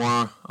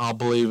Baltimore. I'll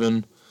believe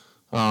in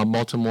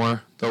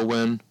Baltimore. They'll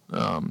win.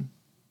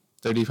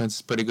 Their defense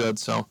is pretty good,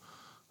 so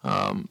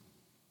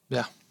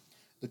yeah.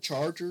 The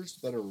Chargers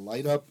better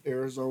light up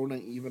Arizona,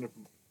 even if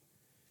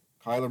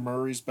Kyler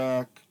Murray's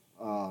back.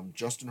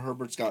 Justin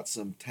Herbert's got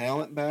some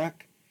talent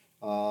back.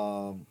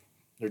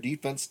 Their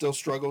defense still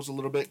struggles a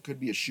little bit. Could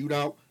be a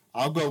shootout.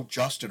 I'll go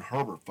Justin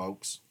Herbert,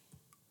 folks.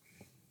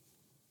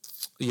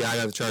 Yeah, I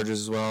got the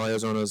Chargers as well.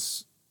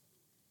 Arizona's,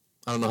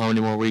 I don't know how many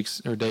more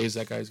weeks or days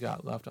that guy's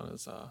got left on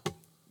his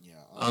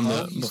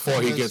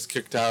before he gets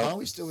kicked out. How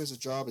he still has a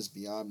job is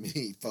beyond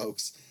me,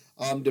 folks.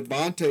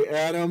 Devontae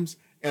Adams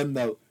and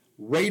the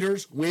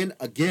Raiders win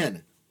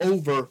again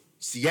over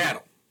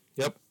Seattle.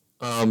 Yep.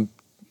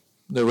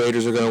 The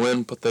Raiders are going to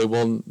win, but they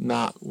will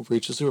not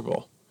reach the Super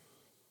Bowl.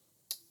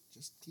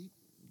 Just keep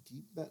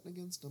betting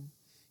against them.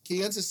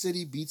 Kansas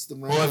City beats the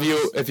Rams. Well,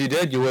 if you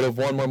did, you would have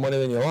won more money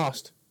than you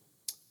lost.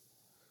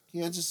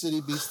 Kansas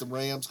City beats the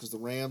Rams because the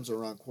Rams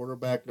are on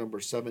quarterback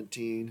number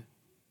 17.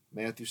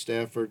 Matthew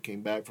Stafford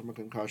came back from a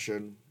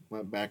concussion,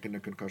 went back into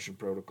concussion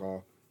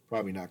protocol.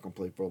 Probably not going to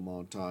play for a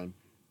long time.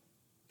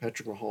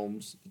 Patrick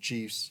Mahomes, the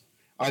Chiefs.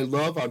 I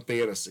love on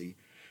fantasy.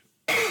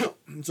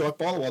 So I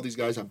follow all these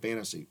guys on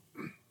fantasy.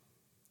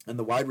 And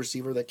the wide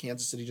receiver that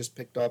Kansas City just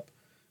picked up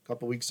a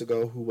couple weeks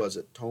ago, who was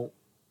it? Tommy,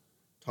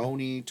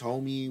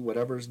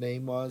 whatever his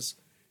name was.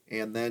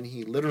 And then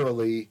he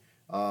literally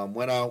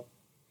went out.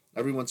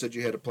 Everyone said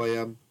you had to play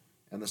him.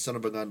 And the son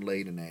of a gun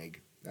laid an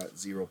egg. Got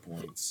 0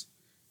 points.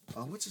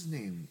 What's his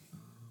name?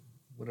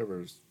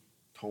 Whatever.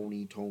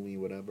 Tony,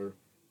 whatever.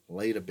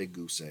 Laid a big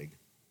goose egg.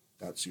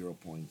 Got 0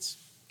 points.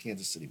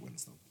 Kansas City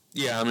wins, though.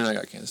 Yeah, I mean, I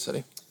got Kansas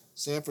City.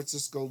 San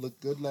Francisco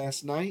looked good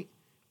last night.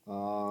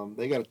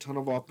 They got a ton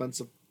of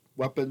offensive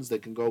weapons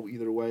that can go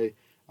either way.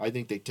 I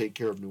think they take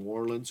care of New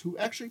Orleans, who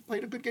actually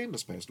played a good game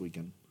this past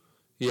weekend.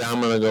 Yeah,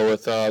 I'm going to go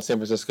with San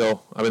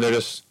Francisco. I mean, I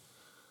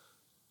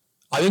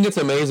think it's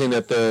amazing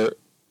that they're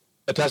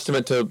a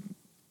testament to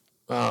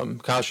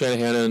Kyle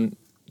Shanahan and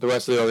the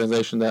rest of the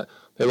organization that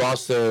they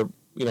lost their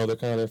kind of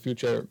their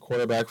future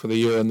quarterback for the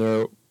year, and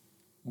they're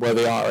where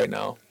they are right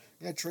now.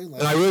 Yeah, Trey Lance.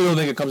 And I really don't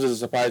think it comes as a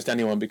surprise to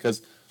anyone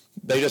because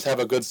they just have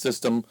a good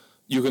system.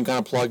 You can kind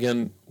of plug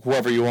in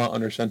whoever you want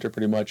under center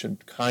pretty much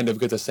and kind of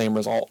get the same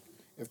result.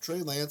 If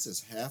Trey Lance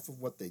is half of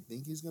what they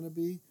think he's going to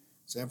be,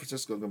 San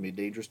Francisco is going to be a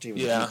dangerous team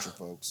in Yeah. the future,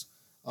 folks.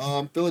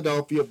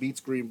 Philadelphia beats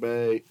Green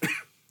Bay.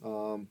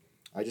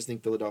 I just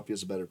think Philadelphia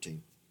is a better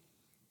team.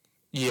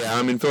 Yeah,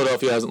 I mean,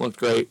 Philadelphia hasn't looked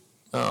great.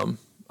 I mean,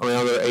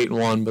 they're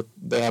 8-1, but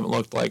they haven't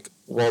looked like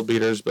world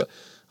beaters, but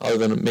other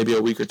than maybe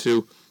a week or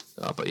two.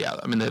 But yeah,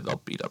 I mean,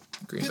 they'll beat up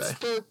Green Bay.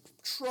 Pittsburgh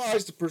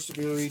tries to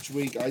persevere each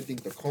week. I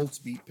think the Colts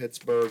beat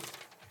Pittsburgh.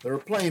 They're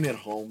playing at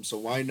home, so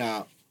why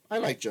not? I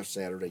like Jeff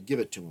Saturday. Give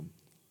it to him.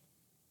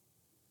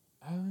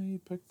 I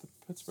picked the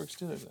Pittsburgh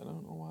Steelers. I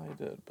don't know why I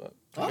did, but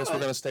I guess we're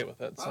going to stay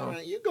with it. So. All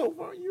right, you go.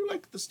 You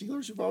like the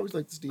Steelers. You've always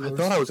liked the Steelers. I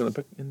thought I was going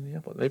to pick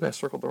Indianapolis. Maybe I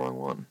circled the wrong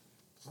one.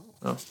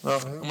 Oh,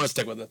 well, I'm going to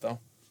stick with it, though.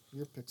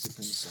 Your picks have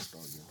been sucked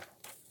all year.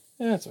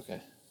 Yeah, it's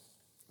okay.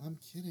 I'm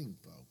kidding,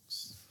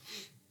 folks.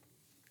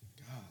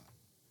 God.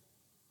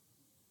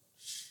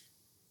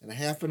 In a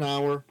half an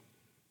hour,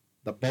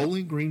 the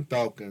Bowling Green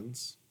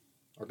Falcons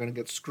are going to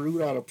get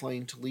screwed out of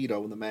playing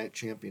Toledo in the MAC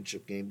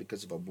championship game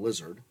because of a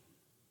blizzard.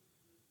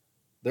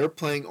 They're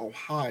playing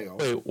Ohio.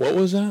 Wait, what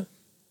was that?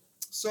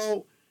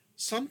 So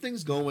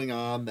something's going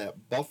on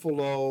that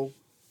Buffalo,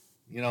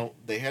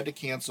 they had to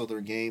cancel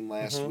their game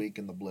last week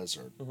in the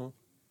blizzard. Mm-hmm.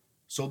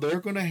 So they're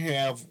going to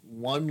have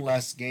one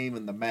less game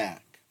in the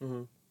MAC.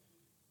 Mm-hmm.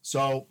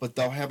 So, but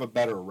they'll have a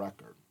better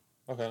record.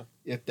 Okay.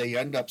 If they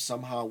end up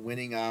somehow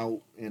winning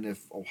out, and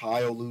if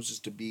Ohio loses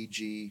to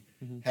BG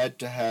head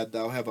to head,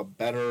 they'll have a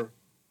better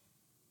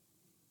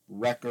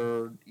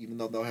record, even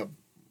though they'll have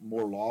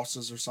more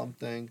losses or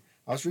something.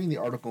 I was reading the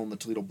article in the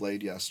Toledo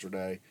Blade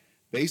yesterday.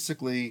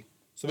 Basically,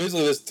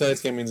 this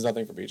tonight's game means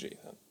nothing for BG.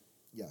 Then.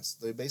 yes,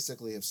 they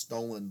basically have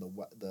stolen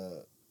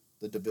the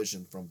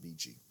division from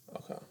BG.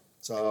 Okay.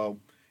 So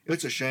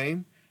it's a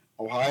shame.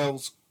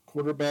 Ohio's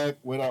quarterback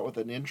went out with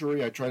an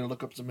injury. I tried to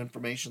look up some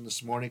information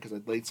this morning because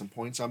I laid some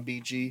points on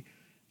BG.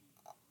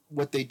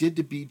 What they did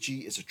to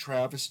BG is a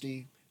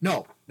travesty.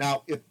 No,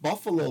 now if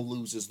Buffalo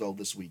loses though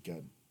this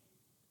weekend,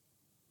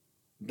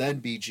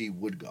 then BG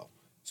would go.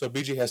 So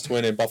BG has to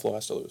win and Buffalo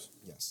has to lose.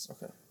 Yes.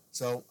 Okay.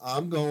 So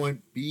I'm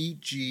going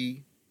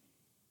BG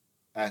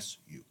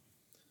SU.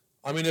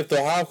 I mean, if the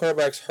Ohio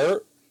quarterback's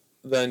hurt,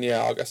 then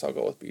yeah, I guess I'll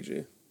go with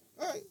BG.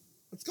 All right,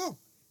 let's go.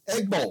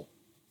 Egg Bowl,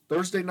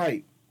 Thursday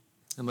night.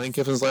 And Lane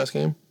Kiffin's last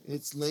game?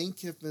 It's Lane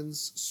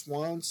Kiffin's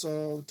swan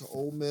song to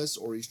Ole Miss,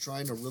 or he's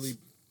trying to really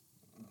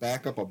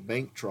back up a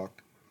bank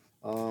truck.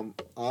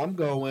 I'm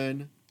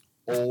going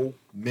Ole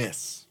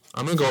Miss.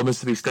 I'm going to go with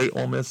Mississippi State.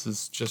 Ole Miss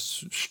is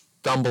just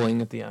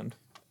stumbling at the end.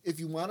 If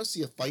you want to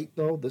see a fight,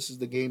 though, this is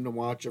the game to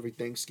watch every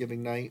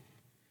Thanksgiving night.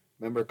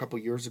 Remember a couple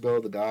years ago,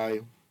 the guy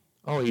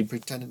he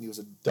pretended he was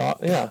a dog.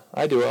 Yeah,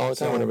 I do it all the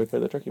time whenever we play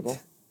the Turkey Bowl.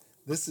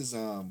 This is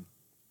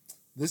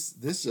this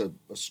is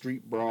a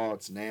street brawl.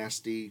 It's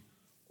nasty.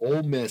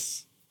 Ole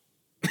Miss,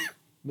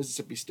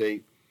 Mississippi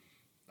State.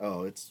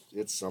 Oh,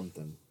 it's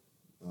something.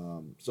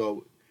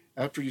 So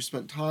after you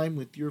spent time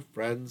with your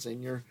friends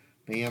and your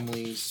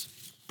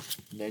families,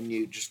 and then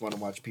you just want to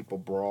watch people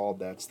brawl,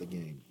 that's the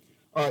game.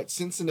 All right,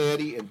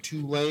 Cincinnati and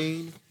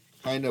Tulane.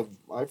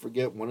 I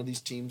forget, one of these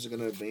teams are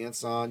going to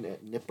advance on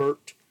at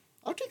Nippert.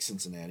 I'll take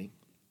Cincinnati.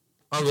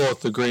 I'll go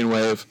with the Green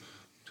Wave,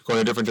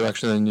 going a different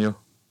direction than you.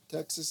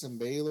 Texas and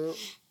Baylor.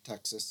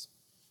 Texas.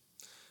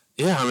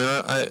 Yeah, I mean,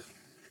 I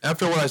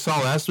after what I saw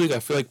last week, I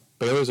feel like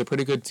Baylor's a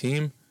pretty good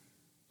team,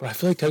 but I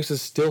feel like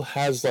Texas still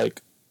has,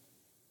 like,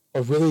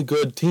 a really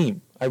good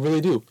team. I really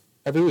do.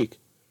 Every week.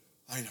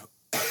 I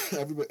know.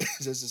 Everybody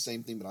says the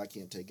same thing, but I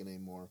can't take it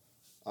anymore.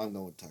 I'm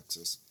going with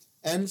Texas.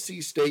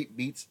 NC State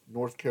beats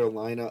North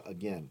Carolina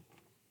again.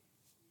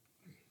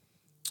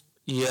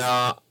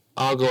 Yeah,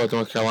 I'll go with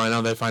North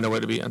Carolina. They find a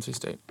way to beat NC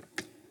State.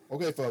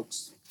 Okay,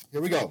 folks.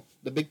 Here we go.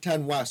 The Big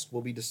Ten West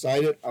will be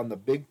decided on the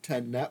Big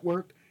Ten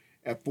Network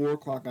at 4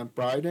 o'clock on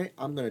Friday.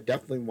 I'm going to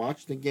definitely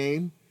watch the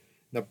game.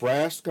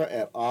 Nebraska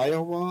at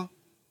Iowa.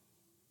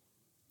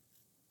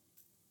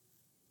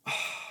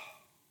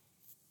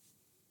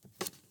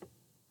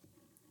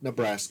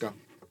 Nebraska.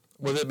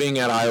 With it being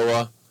at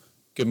Iowa,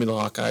 give me the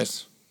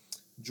Hawkeyes.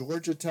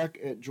 Georgia Tech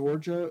at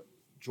Georgia.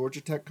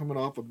 Georgia Tech coming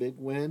off a big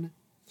win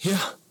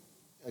Yeah.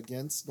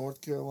 against North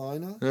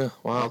Carolina. Yeah,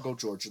 wow. I'll go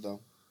Georgia,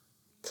 though.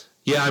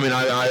 Yeah, I mean,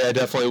 I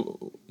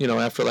definitely,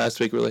 after last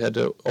week, really had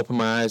to open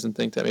my eyes and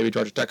think that maybe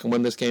Georgia Tech can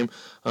win this game.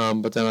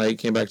 But then I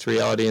came back to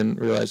reality and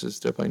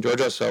realized they're playing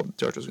Georgia, so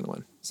Georgia's going to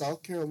win.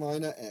 South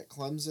Carolina at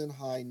Clemson,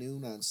 high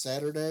noon on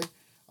Saturday.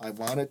 I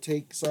want to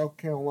take South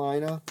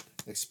Carolina,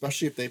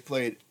 especially if they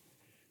play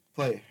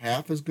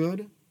half as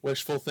good.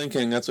 Wishful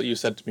thinking. That's what you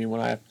said to me when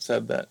I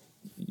said that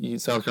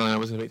South Carolina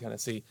was going to beat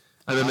Tennessee.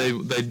 And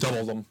then they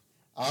doubled them.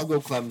 I'll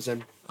go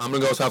Clemson. I'm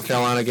going to go South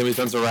Carolina. Give me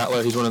Spencer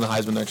Rattler. He's winning the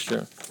Heisman next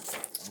year.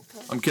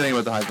 Okay. I'm kidding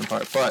about the Heisman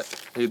part, but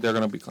they're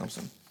going to beat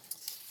Clemson.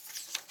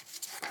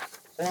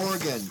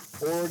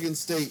 Oregon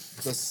State,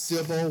 the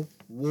Civil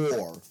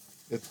War.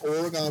 If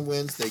Oregon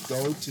wins, they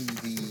go to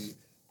the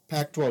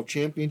Pac-12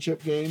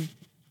 championship game.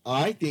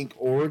 I think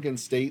Oregon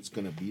State's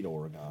going to beat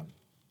Oregon.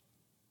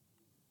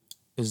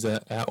 Is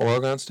that at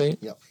Oregon State?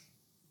 Yep.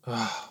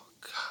 Oh,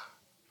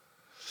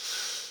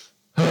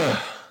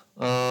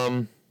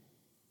 God.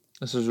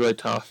 This is really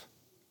tough.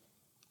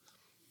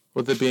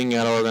 With it being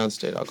at Oregon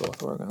State, I'll go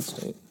with Oregon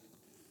State.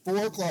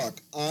 4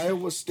 o'clock,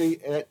 Iowa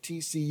State at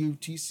TCU.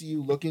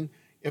 TCU looking.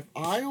 If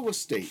Iowa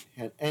State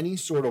had any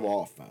sort of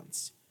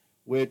offense,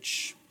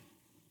 which,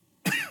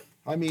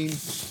 I mean,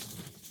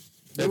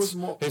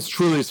 it's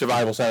truly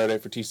survival Saturday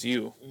for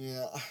TCU.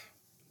 Yeah.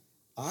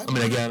 I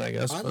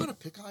guess. I'm going to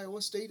pick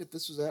Iowa State. If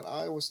this was at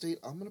Iowa State,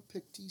 I'm going to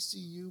pick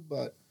TCU,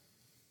 but...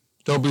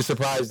 Don't be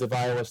surprised if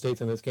Iowa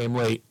State's in this game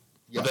late.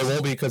 Yes. But they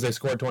won't be because they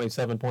scored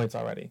 27 points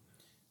already.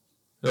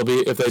 It'll be,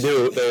 if they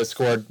do, they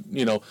scored,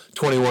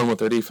 21 with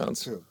their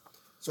defense. True.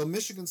 So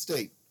Michigan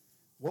State,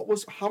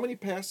 how many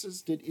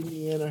passes did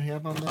Indiana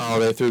have on that? Oh,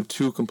 they threw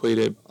 2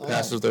 completed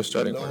passes their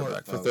starting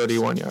quarterback for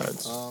 31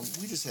 yards.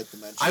 We just had to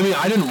mention. I mean,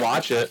 I didn't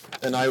watch it,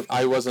 and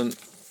I wasn't,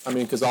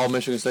 because all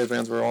Michigan State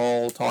fans were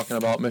all talking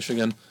about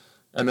Michigan,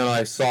 and then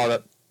I saw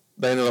that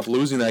they ended up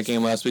losing that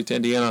game last week to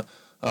Indiana,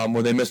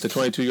 where they missed a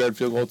 22-yard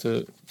field goal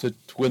to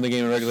win the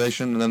game in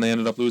regulation, and then they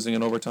ended up losing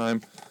in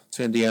overtime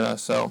to Indiana.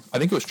 So I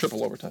think it was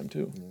triple overtime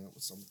too. Yeah, it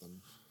was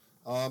something.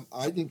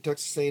 I think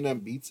Texas A&M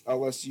beats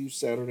LSU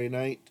Saturday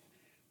night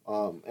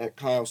at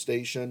Kyle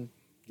Station.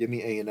 Give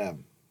me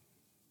A&M.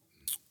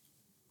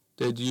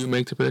 Did you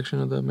make the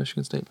prediction of the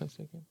Michigan State Penn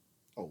State game?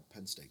 Oh,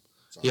 Penn State.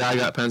 Sorry. Yeah, I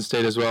got Penn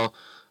State as well.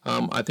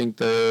 I think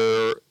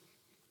they're...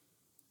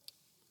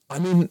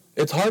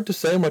 it's hard to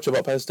say much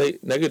about Penn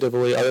State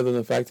negatively other than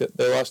the fact that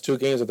they lost 2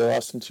 games, that they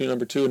lost to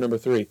number 2 and number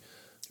 3.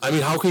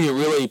 How can you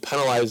really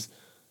penalize,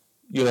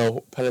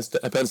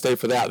 Penn State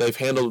for that? They've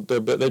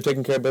they've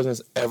taken care of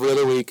business every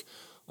other week.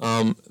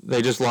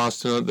 They just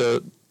lost to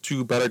the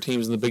 2 better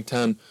teams in the Big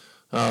Ten.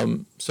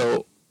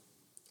 So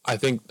I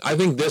think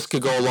this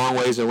could go a long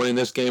ways in winning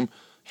this game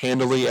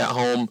handily at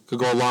home. Could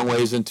go a long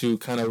ways into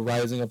kind of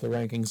rising up the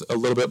rankings a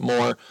little bit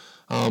more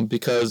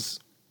because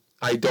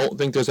I don't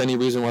think there's any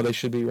reason why they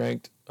should be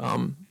ranked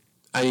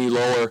any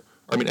lower.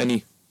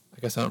 I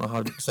guess I don't know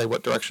how to say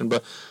what direction,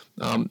 but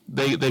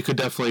they could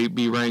definitely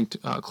be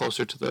ranked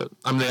closer to the...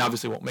 they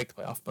obviously won't make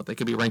the playoff, but they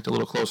could be ranked a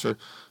little closer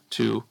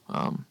to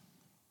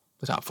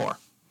the top 4.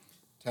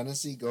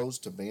 Tennessee goes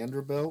to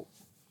Vanderbilt.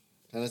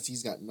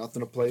 Tennessee's got nothing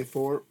to play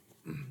for.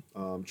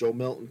 Joe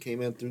Milton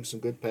came in, threw some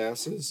good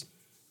passes.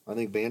 I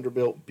think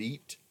Vanderbilt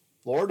beat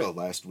Florida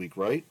last week,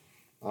 right?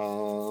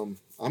 I'm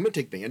going to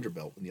take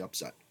Vanderbilt in the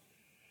upset.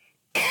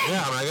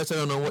 Yeah, I guess I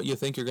don't know what you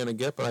think you're going to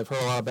get, but I've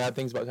heard a lot of bad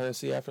things about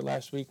Tennessee after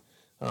last week.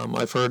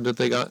 I've heard that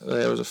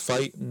there was a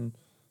fight and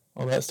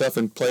all that stuff,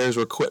 and players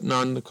were quitting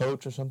on the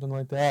coach or something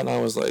like that, and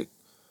I was like,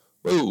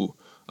 ooh.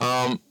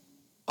 I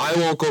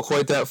won't go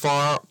quite that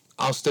far.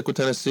 I'll stick with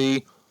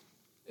Tennessee.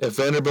 If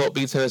Vanderbilt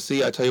beats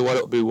Tennessee, I tell you what,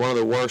 it'll be one of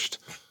the worst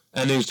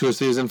endings to a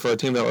season for a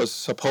team that was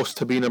supposed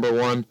to be number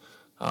 1,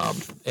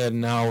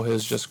 and now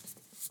has just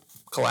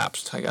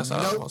collapsed, I guess.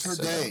 Notre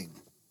Dame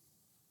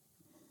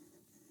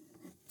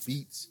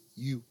beats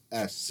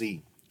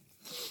USC.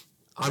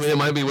 It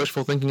might be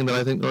wishful thinking that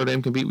I think Notre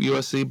Dame can beat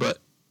USC, but,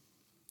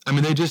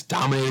 they just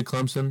dominated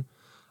Clemson.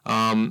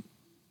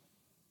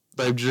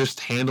 They're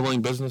just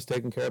handling business,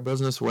 taking care of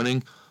business,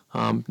 winning,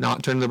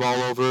 not turning the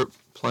ball over,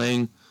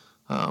 playing.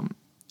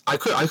 I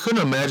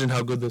couldn't imagine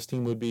how good this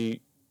team would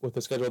be with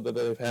the schedule that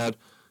they've had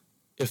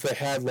if they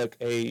had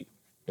a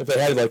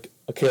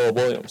Caleb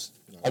Williams.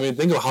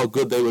 Think of how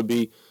good they would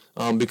be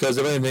because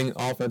if anything,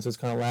 offense is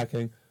kind of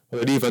lacking.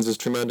 Their defense is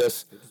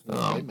tremendous.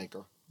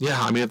 Playmaker.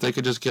 Yeah, if they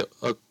could just get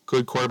a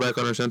good quarterback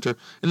under center,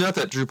 and not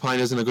that Drew Pine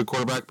isn't a good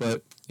quarterback,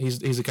 but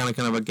he's a kind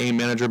of a game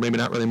manager, maybe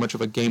not really much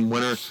of a game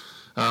winner.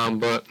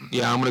 But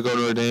yeah, I'm going to go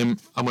Notre Dame.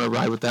 I'm going to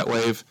ride with that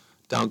wave.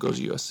 Down goes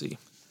USC.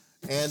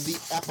 And the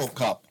Apple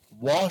Cup,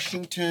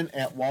 Washington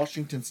at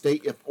Washington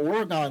State. If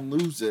Oregon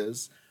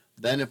loses,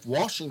 then if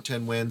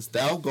Washington wins,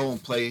 they'll go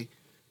and play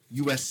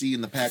USC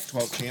in the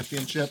Pac-12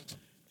 championship.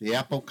 The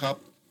Apple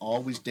Cup,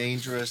 always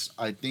dangerous.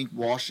 I think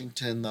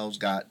Washington, though's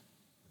got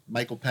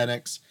Michael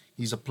Penix.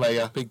 He's a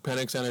player. Big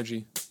Penix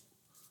energy.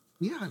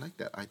 Yeah, I like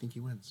that. I think he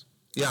wins.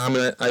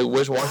 Yeah, I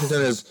wish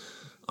Washington is...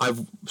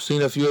 I've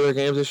seen a few other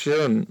games this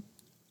year, and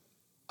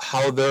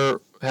how they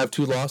have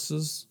 2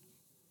 losses,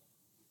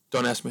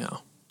 don't ask me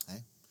how.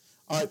 Okay.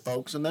 All right,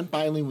 folks, and then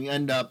finally we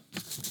end up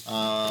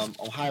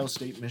Ohio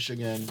State,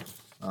 Michigan,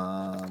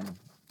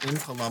 in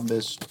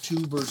Columbus,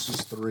 2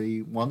 versus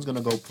 3. One's going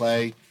to go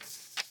play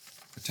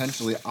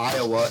potentially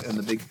Iowa in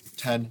the Big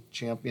Ten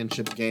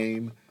championship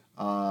game.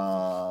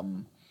 So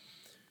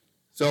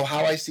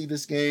how I see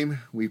this game,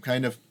 we've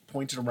kind of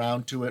pointed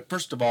around to it.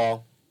 First of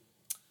all,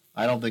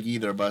 I don't think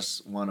either of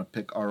us want to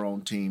pick our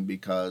own team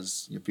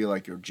because you feel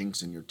like you're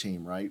jinxing your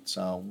team, right?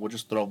 So we'll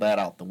just throw that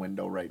out the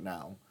window right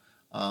now.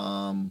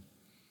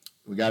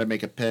 We got to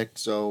make a pick.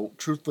 So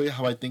truthfully,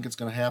 how I think it's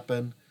going to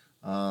happen,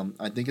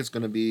 I think it's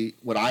going to be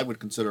what I would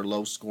consider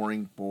low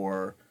scoring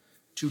for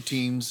 2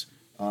 teams.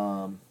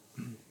 I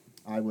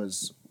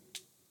was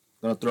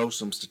going to throw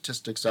some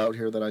statistics out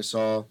here that I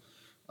saw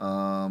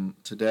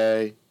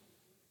today.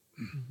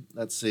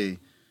 Let's see.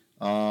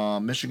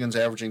 Michigan's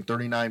averaging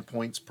 39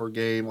 points per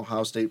game.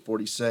 Ohio State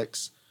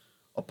 46.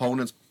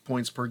 Opponents'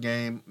 points per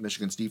game.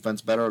 Michigan's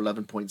defense better,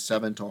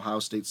 11.7 to Ohio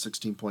State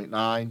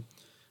 16.9.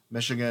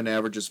 Michigan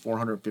averages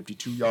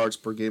 452 yards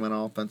per game on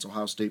offense.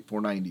 Ohio State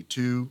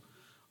 492.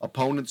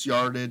 Opponents'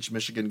 yardage.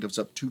 Michigan gives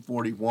up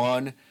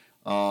 241.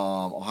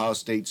 Ohio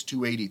State's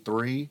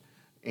 283.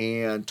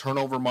 And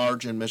turnover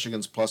margin.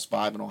 Michigan's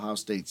 +5 and Ohio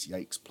State's,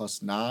 yikes,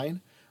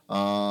 +9.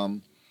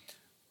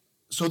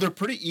 So they're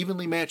pretty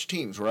evenly matched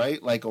teams,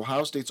 right? Like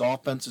Ohio State's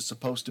offense is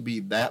supposed to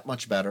be that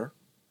much better,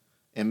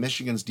 and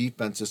Michigan's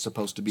defense is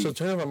supposed to be. So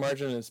turnover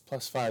margin is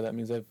 +5. That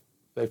means they've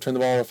turned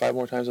the ball over 5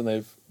 more times than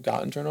they've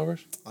gotten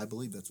turnovers. I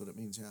believe that's what it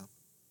means. Yeah.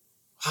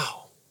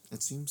 Wow.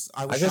 It seems.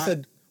 I guess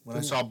when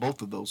I saw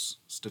both of those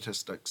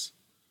statistics.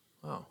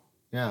 Wow.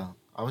 Yeah,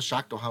 I was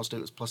shocked Ohio State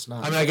was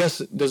 +9. I mean, I guess,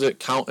 does it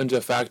count into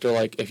a factor,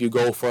 like, if you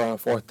go for a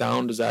 4th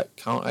down, does that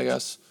count, I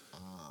guess?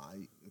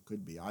 It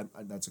could be.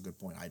 That's a good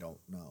point. I don't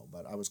know,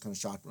 but I was kind of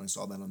shocked when I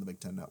saw that on the Big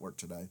Ten Network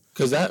today.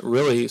 Because that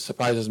really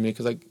surprises me,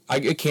 because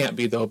it can't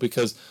be, though,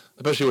 because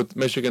especially with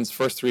Michigan's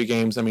first 3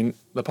 games, I mean,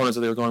 the opponents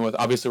that they were going with,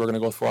 obviously we're going to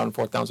go for on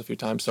 4th downs a few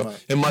times, so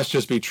It must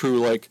just be true,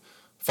 like,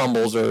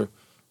 fumbles or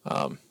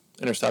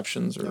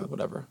interceptions or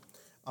whatever.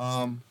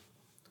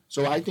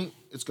 So I think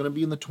it's going to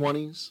be in the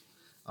 20s.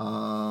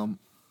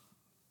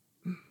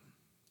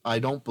 I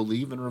don't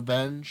believe in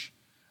revenge.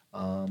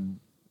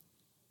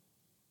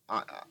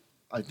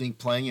 I think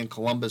playing in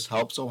Columbus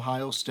helps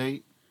Ohio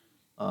State.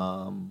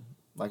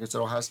 Like I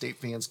said, Ohio State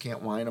fans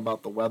can't whine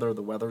about the weather.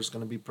 The weather's going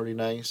to be pretty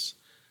nice.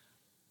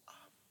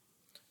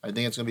 I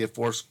think it's going to be a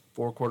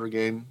four-quarter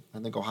game. I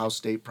think Ohio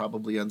State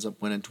probably ends up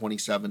winning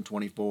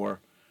 27-24.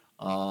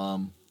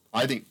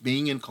 I think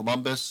being in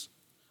Columbus,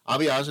 I'll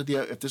be honest with you,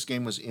 if this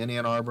game was in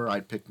Ann Arbor,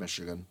 I'd pick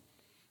Michigan.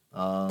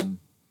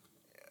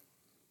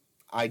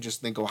 I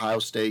just think Ohio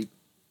State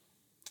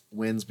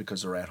wins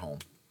because they're at home.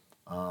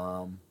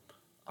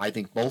 I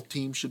think both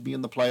teams should be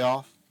in the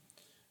playoff.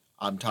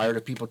 I'm tired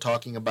of people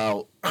talking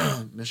about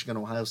Michigan,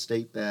 Ohio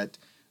State, that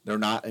they're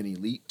not an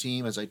elite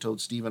team. As I told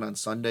Steven on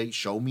Sunday,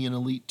 show me an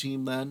elite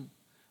team then.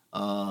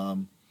 I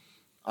mean,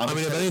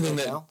 if anything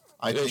that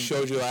it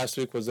showed you last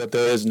week was that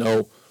there is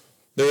no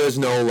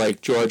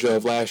like Georgia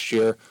of last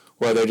year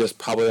where they just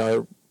probably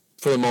are,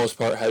 for the most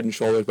part, head and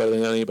shoulders better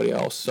than anybody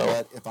else.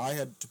 So if I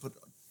had to put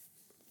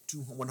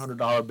two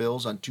 $100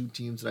 bills on 2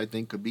 teams that I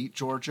think could beat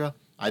Georgia,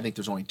 I think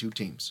there's only 2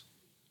 teams.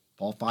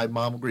 All 5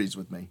 mom agrees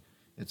with me.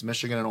 It's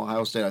Michigan and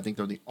Ohio State. I think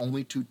they're the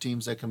only 2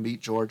 teams that can beat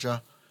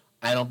Georgia.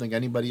 I don't think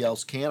anybody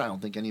else can. I don't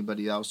think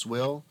anybody else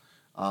will.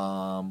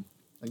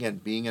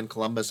 Again, being in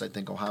Columbus, I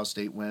think Ohio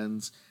State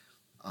wins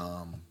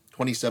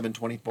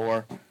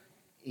 27-24.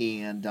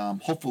 And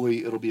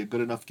hopefully it'll be a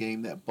good enough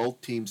game that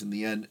both teams in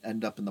the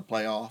end up in the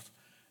playoff.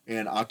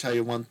 And I'll tell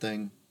you one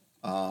thing.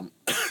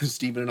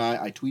 Steven and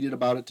I tweeted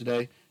about it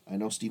today. I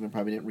know Steven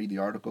probably didn't read the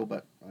article,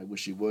 but I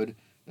wish he would.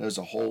 There's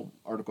a whole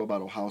article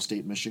about Ohio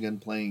State, Michigan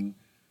playing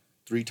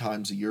 3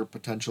 times a year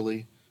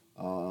potentially.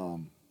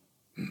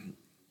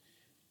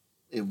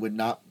 It would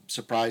not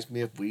surprise me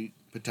if we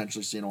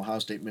potentially see an Ohio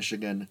State,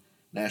 Michigan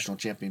national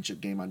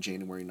championship game on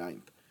January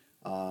 9th.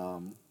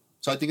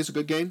 So I think it's a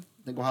good game.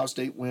 I think Ohio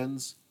State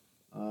wins.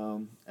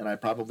 And I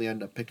probably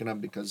end up picking them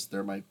because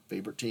they're my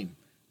favorite team.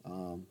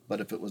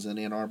 But if it was in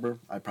Ann Arbor,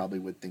 I probably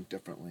would think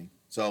differently.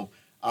 So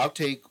I'll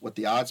take what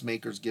the odds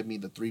makers give me,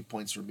 the 3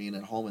 points for being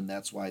at home, and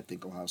that's why I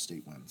think Ohio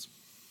State wins.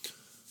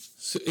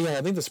 So, yeah,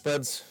 I think I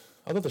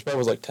thought the spread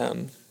was like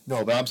 10.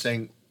 No, but I'm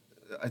saying,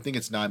 I think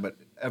it's 9, but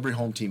every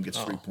home team gets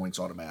 3 points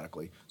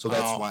automatically. So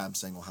that's why I'm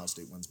saying Ohio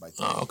State wins by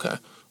 3. Oh, okay.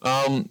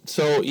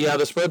 So, yeah,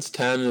 the spread's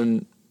 10,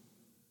 and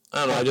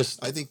I don't know,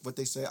 I think what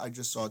they say, I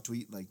just saw a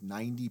tweet, like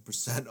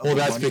 90% of the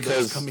money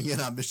that's coming in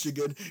on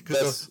Michigan,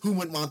 because who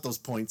wouldn't want those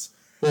points?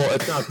 Well,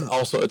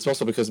 it's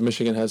also because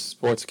Michigan has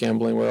sports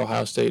gambling where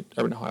Ohio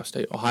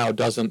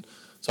doesn't.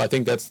 So I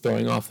think that's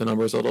throwing off the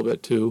numbers a little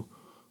bit too.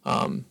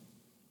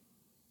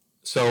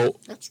 So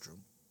that's true.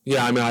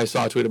 Yeah, I mean, I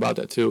saw a tweet about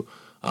that too.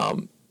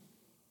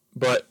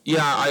 But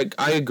yeah,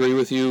 I agree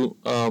with you.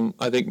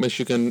 I think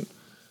Michigan,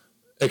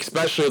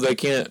 especially if they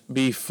can't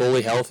be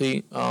fully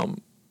healthy,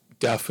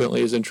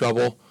 definitely is in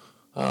trouble.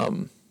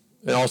 And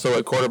also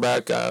at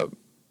quarterback, if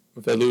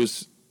they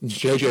lose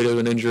JJ to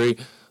an injury,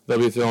 they'll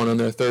be throwing in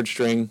their third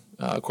string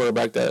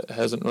quarterback that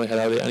hasn't really had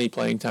any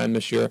playing time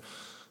this year.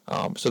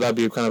 So that'd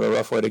be kind of a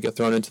rough way to get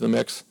thrown into the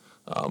mix,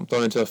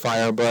 thrown into the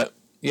fire. But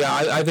yeah,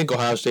 I think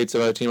Ohio State's a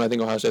better team. I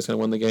think Ohio State's going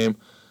to win the game.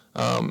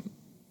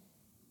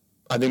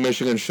 I think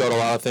Michigan showed a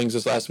lot of things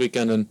this last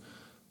weekend, and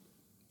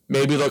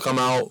maybe they'll come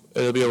out.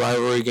 It'll be a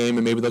rivalry game,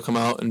 and maybe they'll come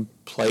out and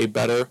play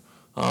better.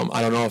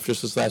 I don't know if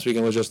just this last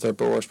weekend was just their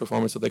worst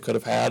performance that they could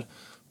have had,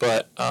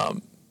 but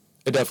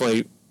it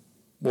definitely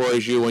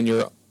worries you when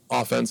your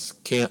offense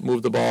can't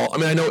move the ball. I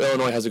mean, I know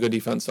Illinois has a good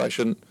defense,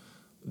 so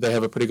they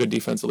have a pretty good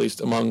defense, at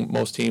least among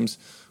most teams,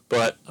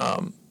 but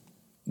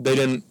they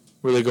didn't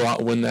really go out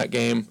and win that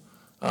game.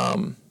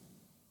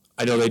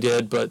 I know they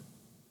did, but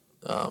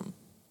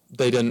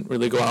they didn't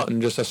really go out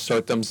and just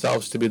assert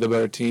themselves to be the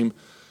better team.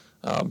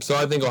 So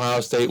I think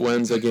Ohio State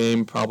wins the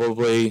game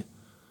probably,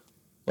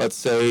 let's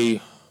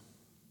say,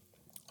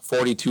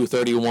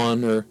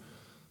 42-31 or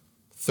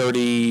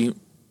 30,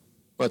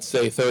 let's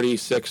say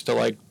 36 to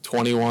like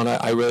 21.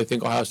 I really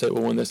think Ohio State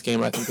will win this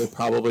game. I think they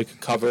probably could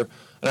cover.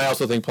 And I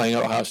also think playing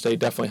at Ohio State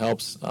definitely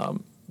helps.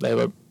 They have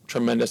a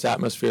tremendous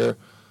atmosphere.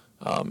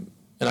 And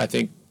I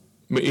think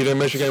either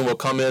Michigan will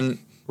come in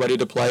ready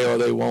to play or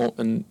they won't,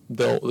 and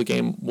the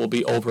game will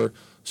be over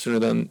sooner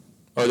than,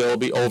 or they'll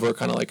be over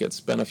kind of like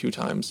it's been a few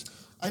times.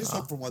 I just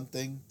hope for one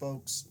thing,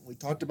 folks. We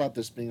talked about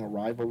this being a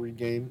rivalry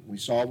game. We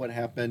saw what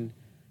happened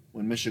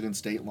when Michigan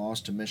State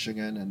lost to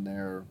Michigan and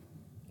their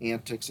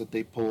antics that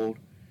they pulled.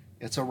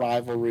 It's a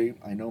rivalry.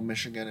 I know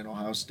Michigan and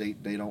Ohio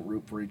State, they don't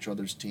root for each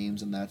other's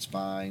teams, and that's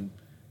fine.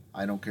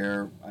 I don't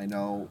care. I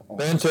know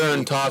banter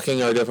and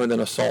talking are different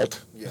than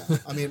assault. Yeah,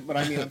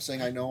 I'm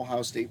saying I know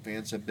Ohio State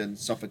fans have been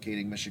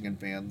suffocating Michigan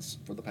fans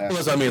for the past.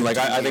 Well,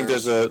 I think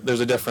there's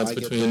a difference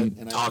between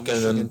talking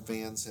and Michigan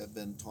fans have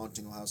been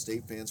taunting Ohio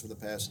State fans for the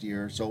past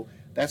year. So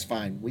that's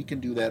fine. We can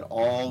do that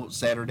all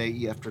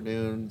Saturday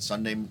afternoon,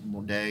 Sunday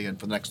day, and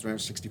for the next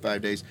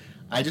 365 days.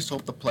 I just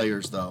hope the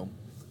players, though.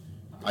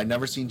 I've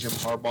never seen Jim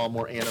Harbaugh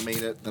more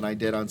animated than I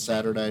did on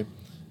Saturday.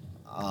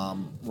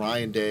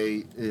 Ryan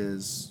Day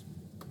is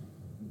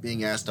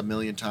being asked a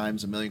million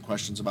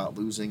questions about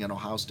losing and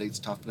Ohio State's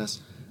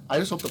toughness. I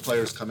just hope the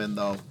players come in,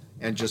 though,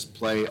 and just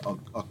play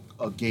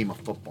a game of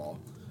football.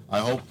 I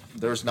hope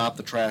there's not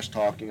the trash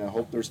talking. I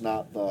hope there's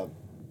not the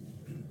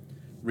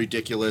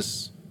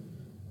ridiculous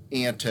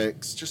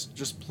antics.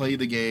 Just play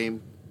the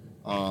game,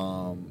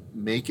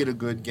 make it a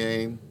good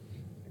game,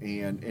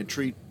 and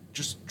treat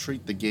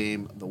the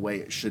game the way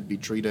it should be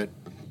treated.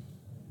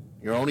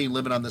 You're only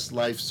living on this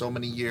life so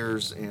many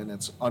years, and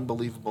it's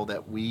unbelievable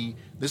that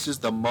this is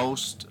the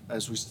most,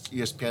 as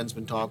ESPN's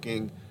been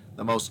talking,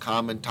 the most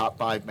common top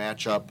 5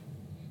 matchup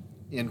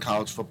in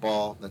college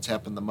football that's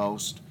happened the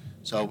most.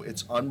 So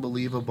it's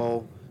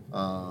unbelievable.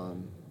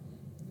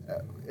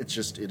 It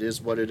is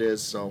what it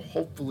is. So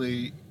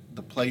hopefully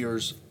the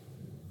players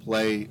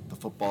play the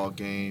football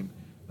game.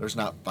 There's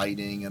not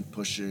fighting and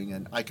pushing,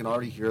 and I can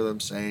already hear them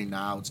saying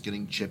now it's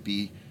getting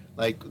chippy.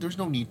 Like, there's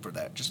no need for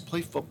that. Just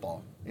play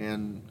football,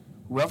 and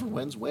whoever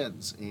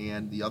wins,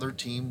 and the other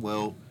team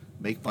will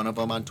make fun of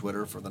them on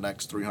Twitter for the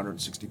next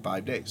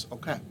 365 days.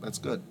 Okay, that's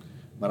good.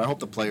 But I hope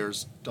the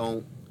players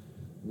don't.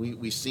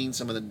 We've seen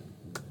some of the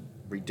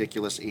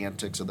ridiculous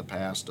antics of the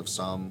past of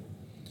some,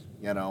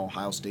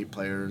 Ohio State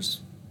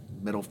players,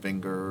 middle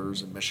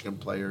fingers, and Michigan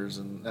players,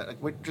 and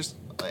just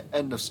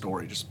end of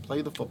story. Just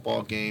play the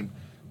football game.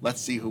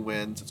 Let's see who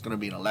wins. It's going to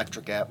be an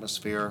electric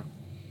atmosphere.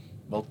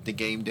 Both the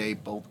game day,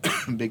 both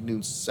Big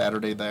Noon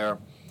Saturday there.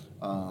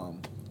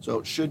 So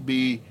it should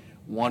be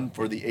one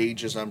for the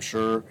ages, I'm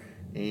sure.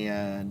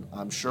 And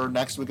I'm sure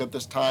next week at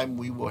this time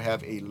we will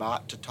have a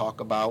lot to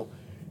talk about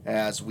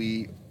as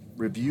we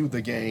review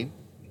the game.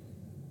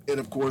 And,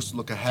 of course,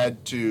 look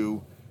ahead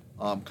to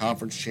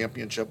conference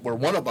championship, where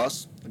one of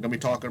us are going to be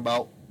talking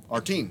about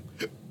our team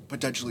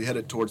potentially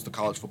headed towards the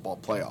college football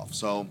playoff.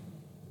 So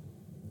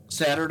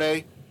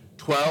Saturday,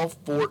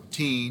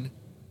 12:14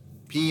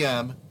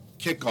 p.m.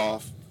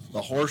 kickoff,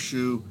 the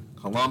Horseshoe,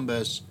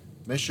 Columbus,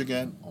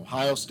 Michigan,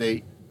 Ohio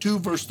State, 2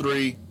 versus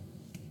 3.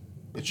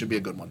 It should be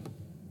a good one.